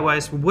because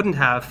otherwise we wouldn't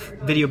have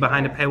video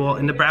behind a paywall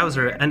in the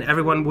browser and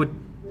everyone would,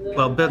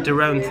 build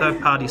their own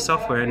third-party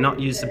software and not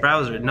use the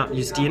browser, not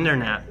use the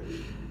internet.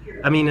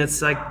 I mean,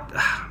 it's like,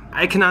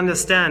 I can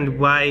understand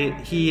why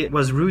he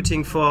was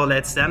rooting for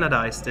let's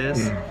standardize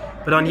this.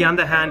 But on the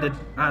other hand,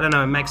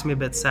 it makes me a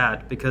bit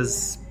sad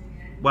because,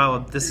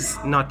 this is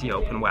not the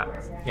open web.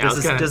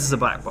 This is a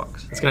black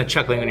box. It's kind of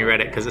chuckling when you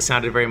read it because it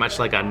sounded very much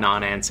like a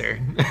non-answer.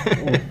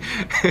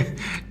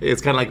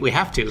 It's kind of like, we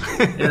have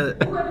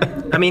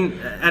to. I mean,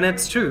 and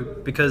it's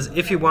true because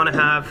if you want to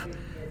have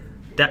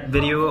that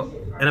video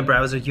in a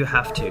browser, you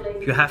have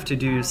to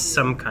do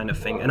some kind of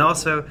thing. And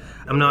also,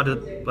 I'm not a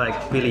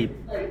really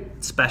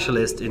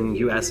specialist in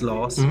US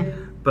laws,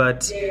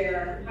 but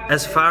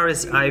as far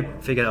as I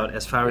figured out,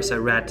 as far as I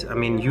read, I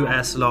mean,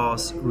 US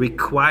laws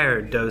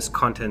require those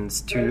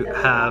contents to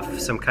have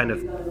some kind of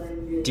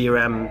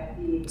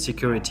DRM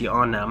security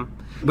on them,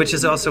 which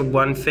is also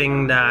one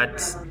thing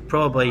that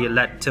probably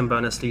led Tim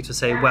Berners-Lee to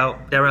say,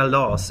 there are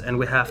laws and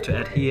we have to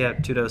adhere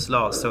to those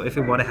laws. So if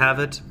we want to have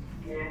it,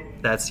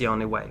 that's the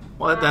only way.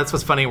 Well, that's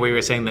what's funny where you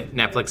were saying that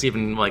Netflix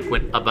even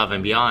went above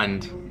and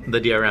beyond the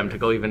DRM to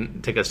go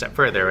even take a step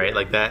further, right?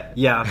 Like that.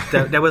 Yeah,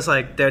 there was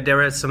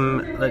there are some,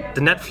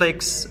 the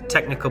Netflix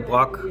technical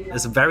blog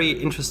is a very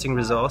interesting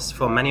resource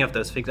for many of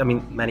those things. I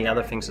mean, many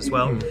other things as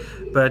well.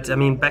 But I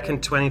mean, back in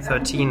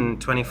 2013,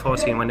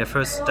 2014, when they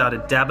first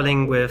started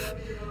dabbling with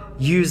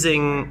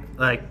using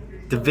the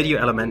video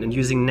element and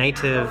using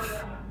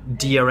native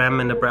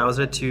DRM in the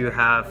browser to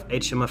have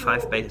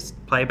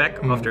HTML5-based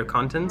playback of their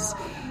contents,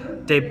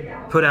 they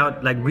put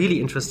out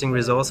really interesting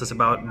resources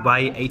about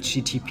why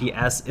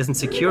HTTPS isn't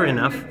secure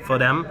enough for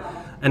them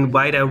and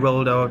why they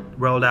rolled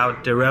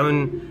out their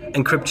own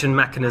encryption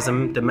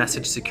mechanism, the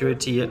message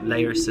security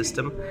layer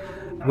system,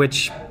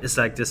 which is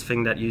this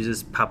thing that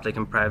uses public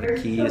and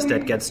private keys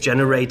that gets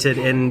generated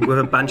with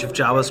a bunch of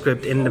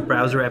JavaScript in the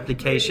browser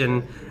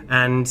application.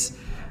 And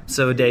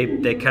so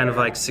they kind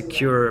of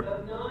secure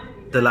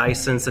the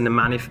license and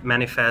the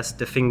manifest,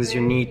 the things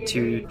you need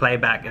to play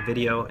back a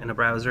video in a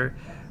browser,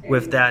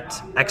 with that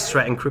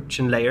extra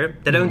encryption layer.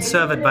 They don't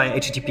serve it via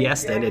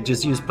HTTPS then, they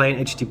just use plain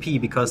HTTP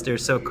because they're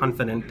so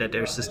confident that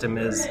their system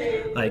is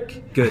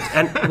like good.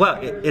 And well,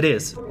 it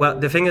is. Well,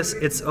 the thing is,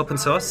 it's open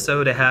source,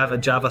 so they have a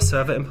Java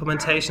server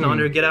implementation on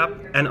their GitHub,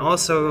 and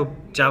also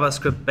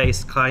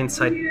JavaScript-based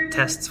client-side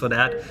tests for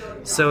that.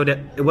 So that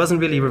it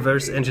wasn't really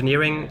reverse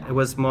engineering, it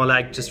was more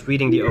like just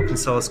reading the open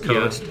source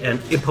code and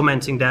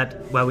implementing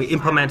that. Well, we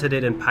implemented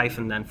it in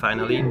Python then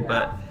finally,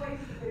 but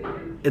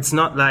it's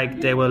not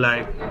like they were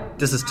like,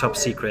 this is top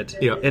secret.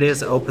 Yeah. It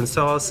is open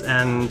source,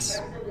 and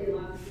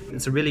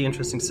it's a really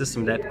interesting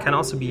system that can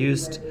also be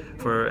used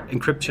for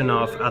encryption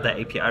of other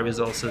API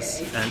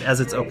resources. And as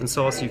it's open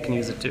source, you can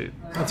use it too.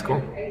 That's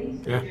cool.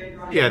 Yeah.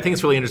 Yeah, I think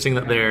it's really interesting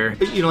that they're,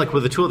 like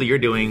with the tool that you're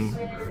doing,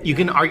 you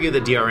can argue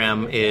that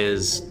DRM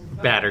is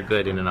bad or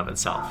good in and of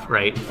itself,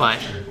 right? But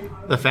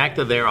the fact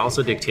that they're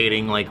also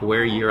dictating like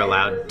where you're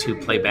allowed to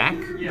play back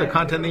the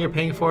content that you're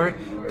paying for,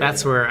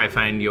 that's where I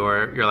find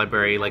your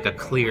library like a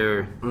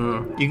clear.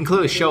 You can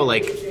clearly show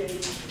like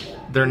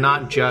they're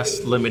not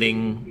just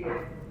locking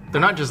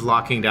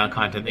down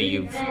content that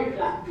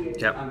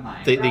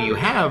that you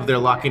have. They're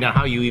locking down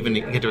how you even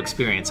get to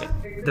experience it.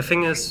 The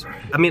thing is,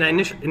 I mean, I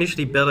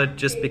initially built it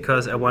just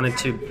because I wanted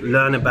to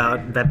learn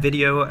about web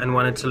video and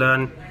wanted to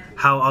learn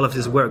how all of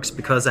this works,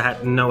 because I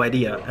had no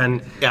idea.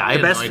 And I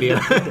had no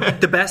idea.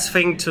 the best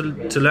thing to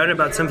learn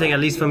about something, at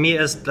least for me,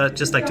 is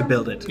just like to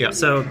build it. Yeah.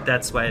 So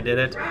that's why I did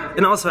it.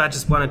 And also I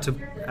just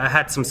I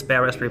had some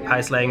spare Raspberry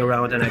Pis laying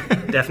around, and I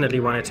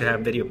definitely wanted to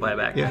have video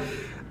playback. Yeah.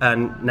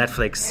 And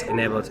Netflix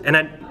enabled. And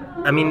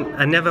I mean,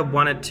 I never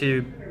wanted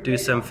to do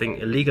something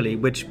illegally,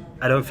 which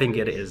I don't think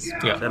it is.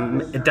 Yeah.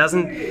 It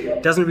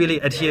doesn't really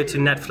adhere to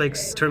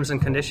Netflix terms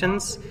and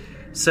conditions.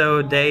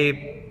 So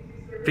they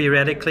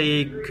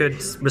theoretically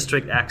could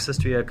restrict access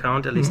to your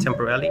account, at least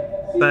temporarily.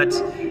 But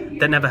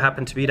that never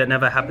happened to me. That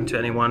never happened to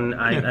anyone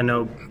I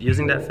know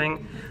using that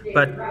thing.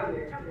 But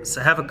so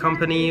I have a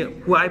company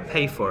who I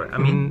pay for. I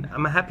mean,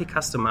 I'm a happy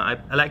customer.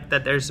 I like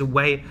that there's a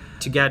way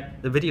to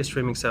get the video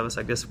streaming service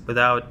like this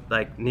without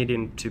like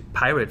needing to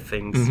pirate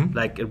things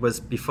like it was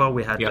before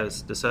we had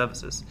the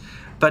services.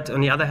 But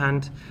on the other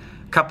hand,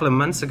 a couple of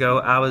months ago,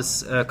 I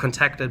was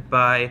contacted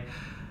by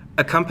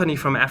a company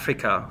from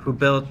Africa who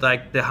built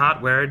like the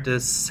hardware, the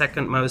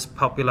second most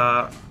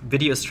popular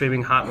video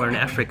streaming hardware in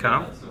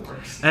Africa.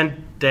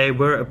 And they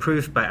were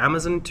approved by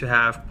Amazon to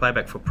have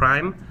playback for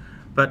Prime.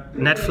 But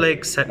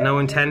Netflix had no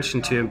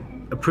intention to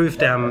approve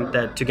them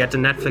to get the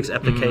Netflix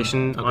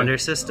application on their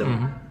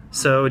system.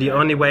 So the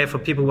only way for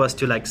people was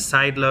to like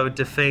sideload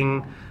the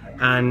thing,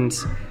 and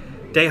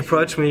they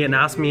approached me and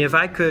asked me if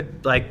I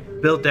could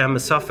like build them a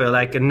software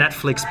like a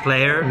Netflix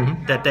player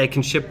that they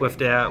can ship with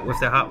their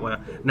hardware.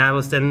 And I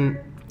was then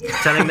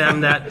telling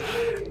them that,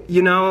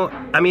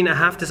 I mean, I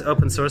have this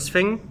open source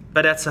thing,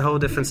 but that's a whole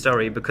different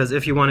story, because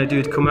if you want to do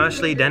it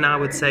commercially, then I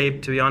would say,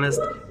 to be honest,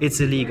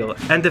 it's illegal.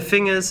 And the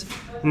thing is,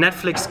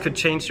 Netflix could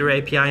change their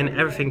API and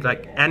everything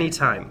like any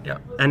time. Yeah.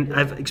 And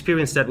I've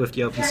experienced that with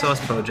the open source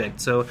project.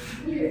 So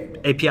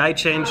API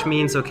change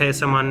means, okay,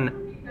 someone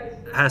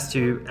has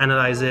to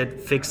analyze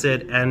it, fix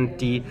it, and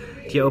the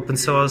open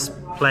source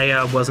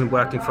player wasn't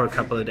working for a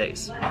couple of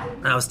days.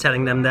 And I was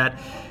telling them that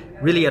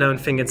really I don't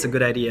think it's a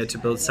good idea to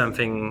build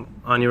something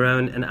on your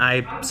own, and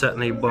I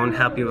certainly won't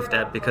help you with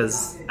that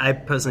because I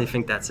personally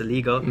think that's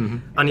illegal.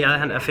 On the other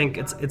hand, I think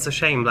it's a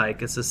shame.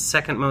 Like, it's the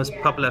second most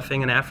popular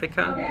thing in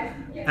Africa,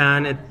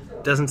 and it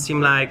doesn't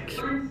seem like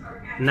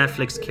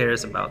Netflix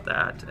cares about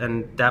that,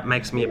 and that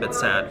makes me a bit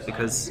sad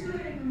because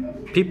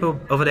people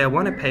over there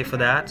want to pay for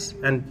that,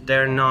 and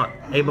they're not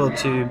able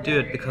to do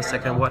it because they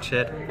can watch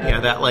it. Yeah,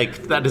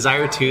 that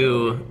desire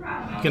to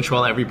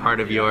control every part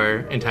of your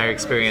entire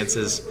experience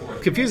is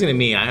confusing to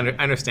me. I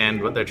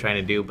understand what they're trying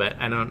to do, but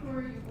I don't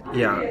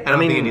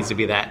think it needs to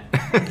be that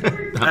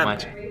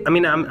much. I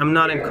mean, I'm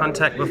not in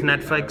contact with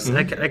Netflix.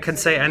 I can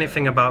say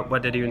anything about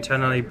what they do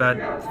internally,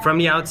 but from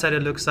the outside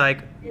it looks like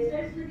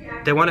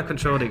they want to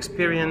control the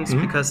experience,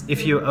 because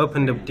if you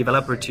open the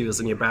developer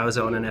tools in your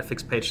browser on a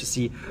Netflix page, you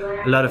see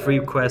a lot of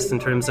requests in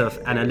terms of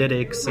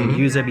analytics and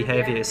user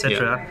behavior,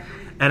 etc.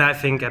 And I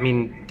think,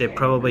 they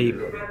probably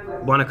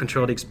want to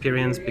control the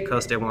experience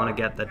because they want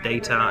to get the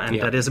data, and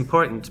that is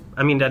important.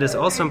 That is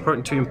also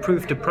important to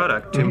improve the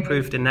product, to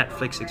improve the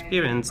Netflix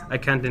experience. I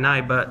can't deny,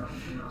 but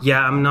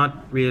I'm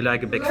not really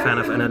like a big fan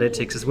of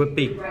analytics. It would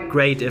be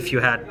great if you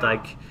had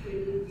like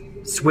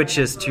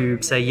switches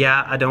to say,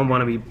 I don't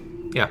want to be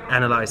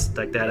analyzed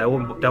like that. I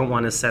don't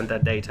want to send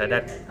that data.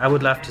 That I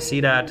would love to see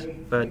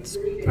that, but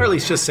or at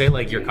least just say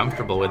like you're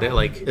comfortable with it.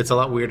 Like, it's a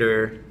lot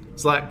weirder.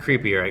 It's a lot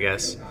creepier, I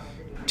guess,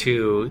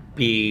 to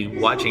be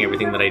watching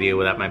everything that I do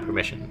without my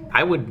permission.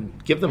 I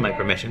would give them my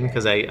permission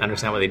because I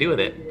understand what they do with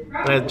it,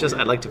 but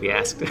I'd like to be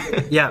asked.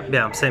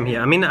 yeah, same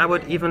here. I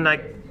would even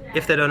like,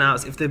 if they don't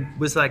ask, if there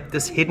was like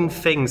this hidden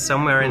thing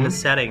somewhere in the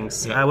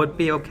settings, I would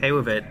be okay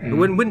with it. It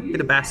wouldn't be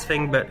the best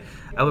thing, but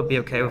I would be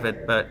okay with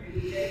it. But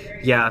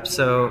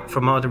so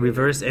from all the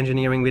reverse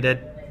engineering we did,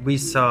 we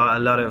saw a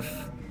lot of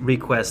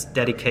request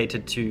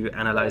dedicated to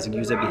analyzing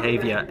user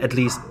behavior, at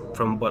least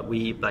from what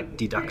we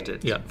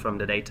deducted from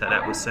the data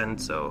that was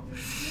sent. So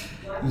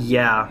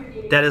yeah,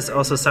 that is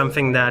also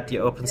something that the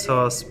open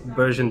source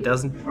version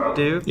doesn't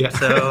do. Yeah.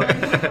 So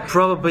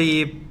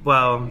probably,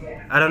 well,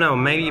 I don't know,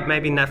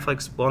 maybe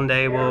Netflix one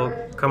day will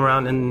come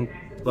around and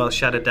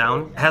shut it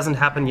down. Hasn't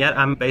happened yet.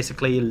 I'm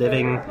basically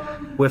living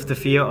with the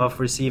fear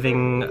of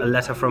receiving a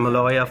letter from a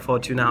lawyer for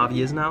 2.5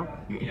 years now.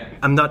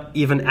 I'm not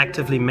even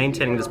actively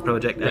maintaining this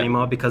project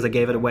anymore because I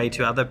gave it away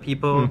to other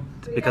people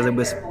because it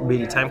was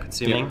really time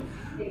consuming.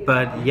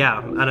 But yeah,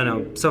 I don't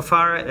know. So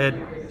far it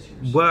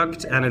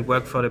worked, and it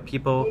worked for the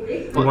people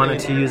who wanted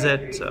to use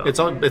it. So.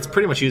 It's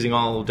pretty much using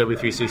all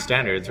W3C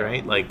standards,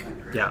 right?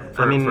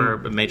 For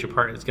a major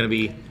part, it's going to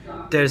be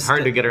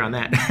hard to get around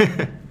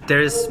that.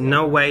 There's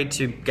no way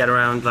to get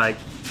around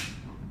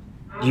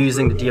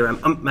using the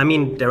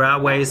DRM. There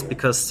are ways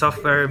because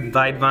software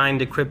Widevine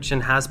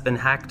decryption has been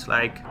hacked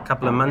a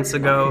couple of months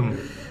ago.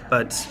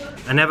 But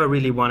I never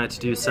really wanted to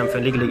do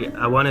something legally.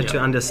 I wanted to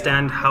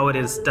understand how it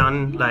is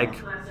done,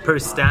 per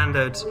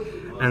standard,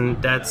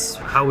 and that's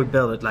how we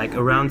build it,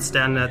 around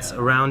standards,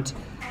 around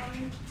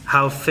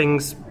how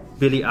things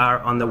really are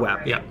on the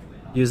web. Yeah.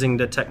 Using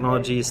the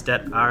technologies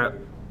that are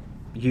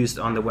used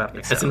on the web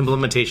itself. It's an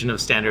implementation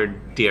of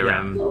standard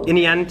DRM. Yeah. In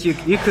the end,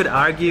 you could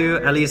argue,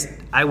 at least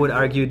I would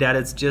argue, that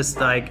it's just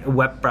a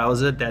web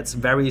browser that's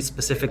very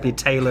specifically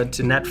tailored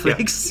to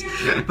Netflix.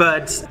 Yeah.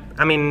 But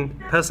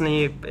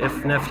personally, if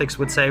Netflix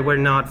would say we're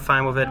not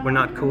fine with it, we're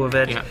not cool with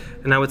it,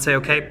 then I would say,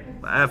 okay,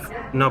 I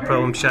have no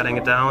problem shutting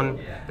it down.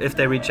 If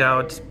they reach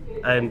out,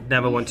 I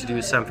never want to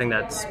do something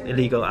that's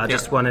illegal. I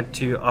just wanted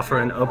to offer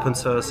an open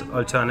source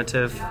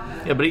alternative.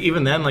 Yeah, but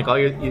even then, all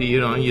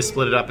you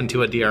split it up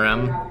into a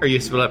DRM, or you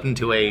split it up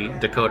into a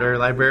decoder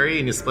library,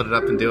 and you split it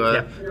up into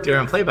a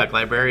DRM playback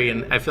library,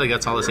 and I feel like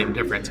that's all the same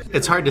difference.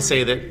 It's hard to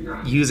say that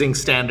using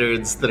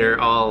standards that are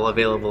all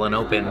available and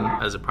open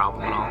is a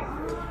problem at all.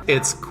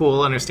 It's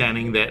cool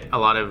understanding that a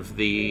lot of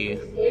the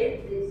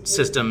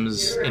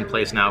systems in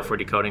place now for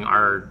decoding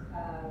are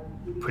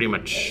pretty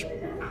much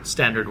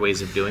standard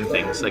ways of doing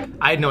things.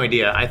 I had no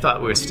idea. I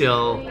thought we were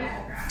still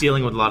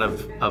dealing with a lot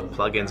of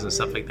plugins and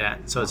stuff like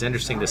that. So it's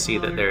interesting to see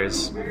that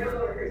there's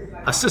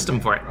a system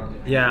for it.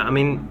 Yeah,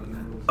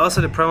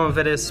 also the problem with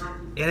it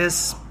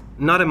is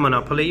not a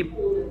monopoly,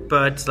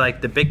 but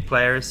the big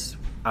players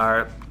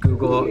are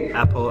Google,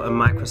 Apple, and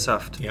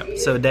Microsoft. Yeah.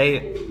 So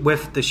they,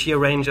 with the sheer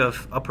range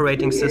of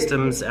operating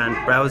systems and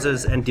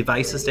browsers and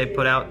devices they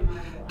put out,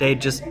 they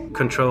just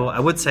control, I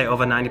would say,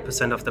 over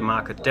 90% of the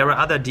market. There are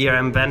other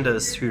DRM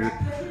vendors who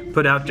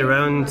put out their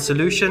own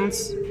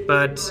solutions,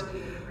 but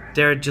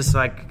they're just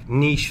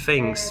niche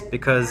things,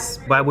 because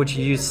why would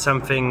you use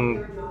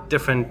something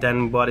different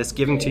than what is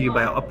given to you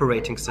by an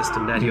operating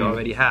system that you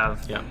already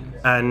have? Yeah.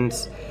 And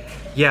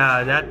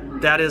yeah,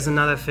 that is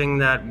another thing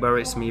that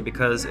worries me,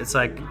 because it's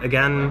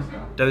again,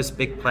 those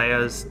big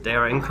players, they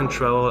are in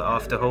control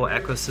of the whole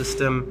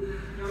ecosystem.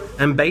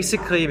 And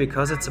basically,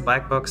 because it's a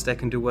black box, they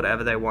can do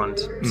whatever they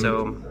want.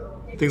 So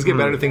things get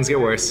better, things get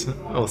worse.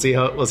 We'll see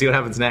what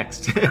happens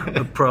next.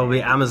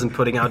 Probably Amazon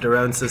putting out their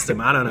own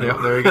system. I don't know.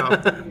 Yeah, there we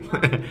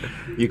go.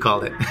 You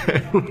called it.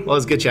 Well, it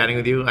was good chatting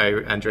with you.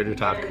 I enjoyed your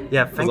talk.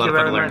 Yeah, thank you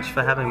very much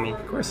for having me.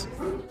 Of course.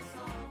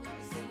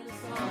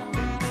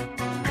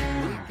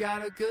 We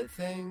got a good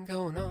thing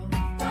going on.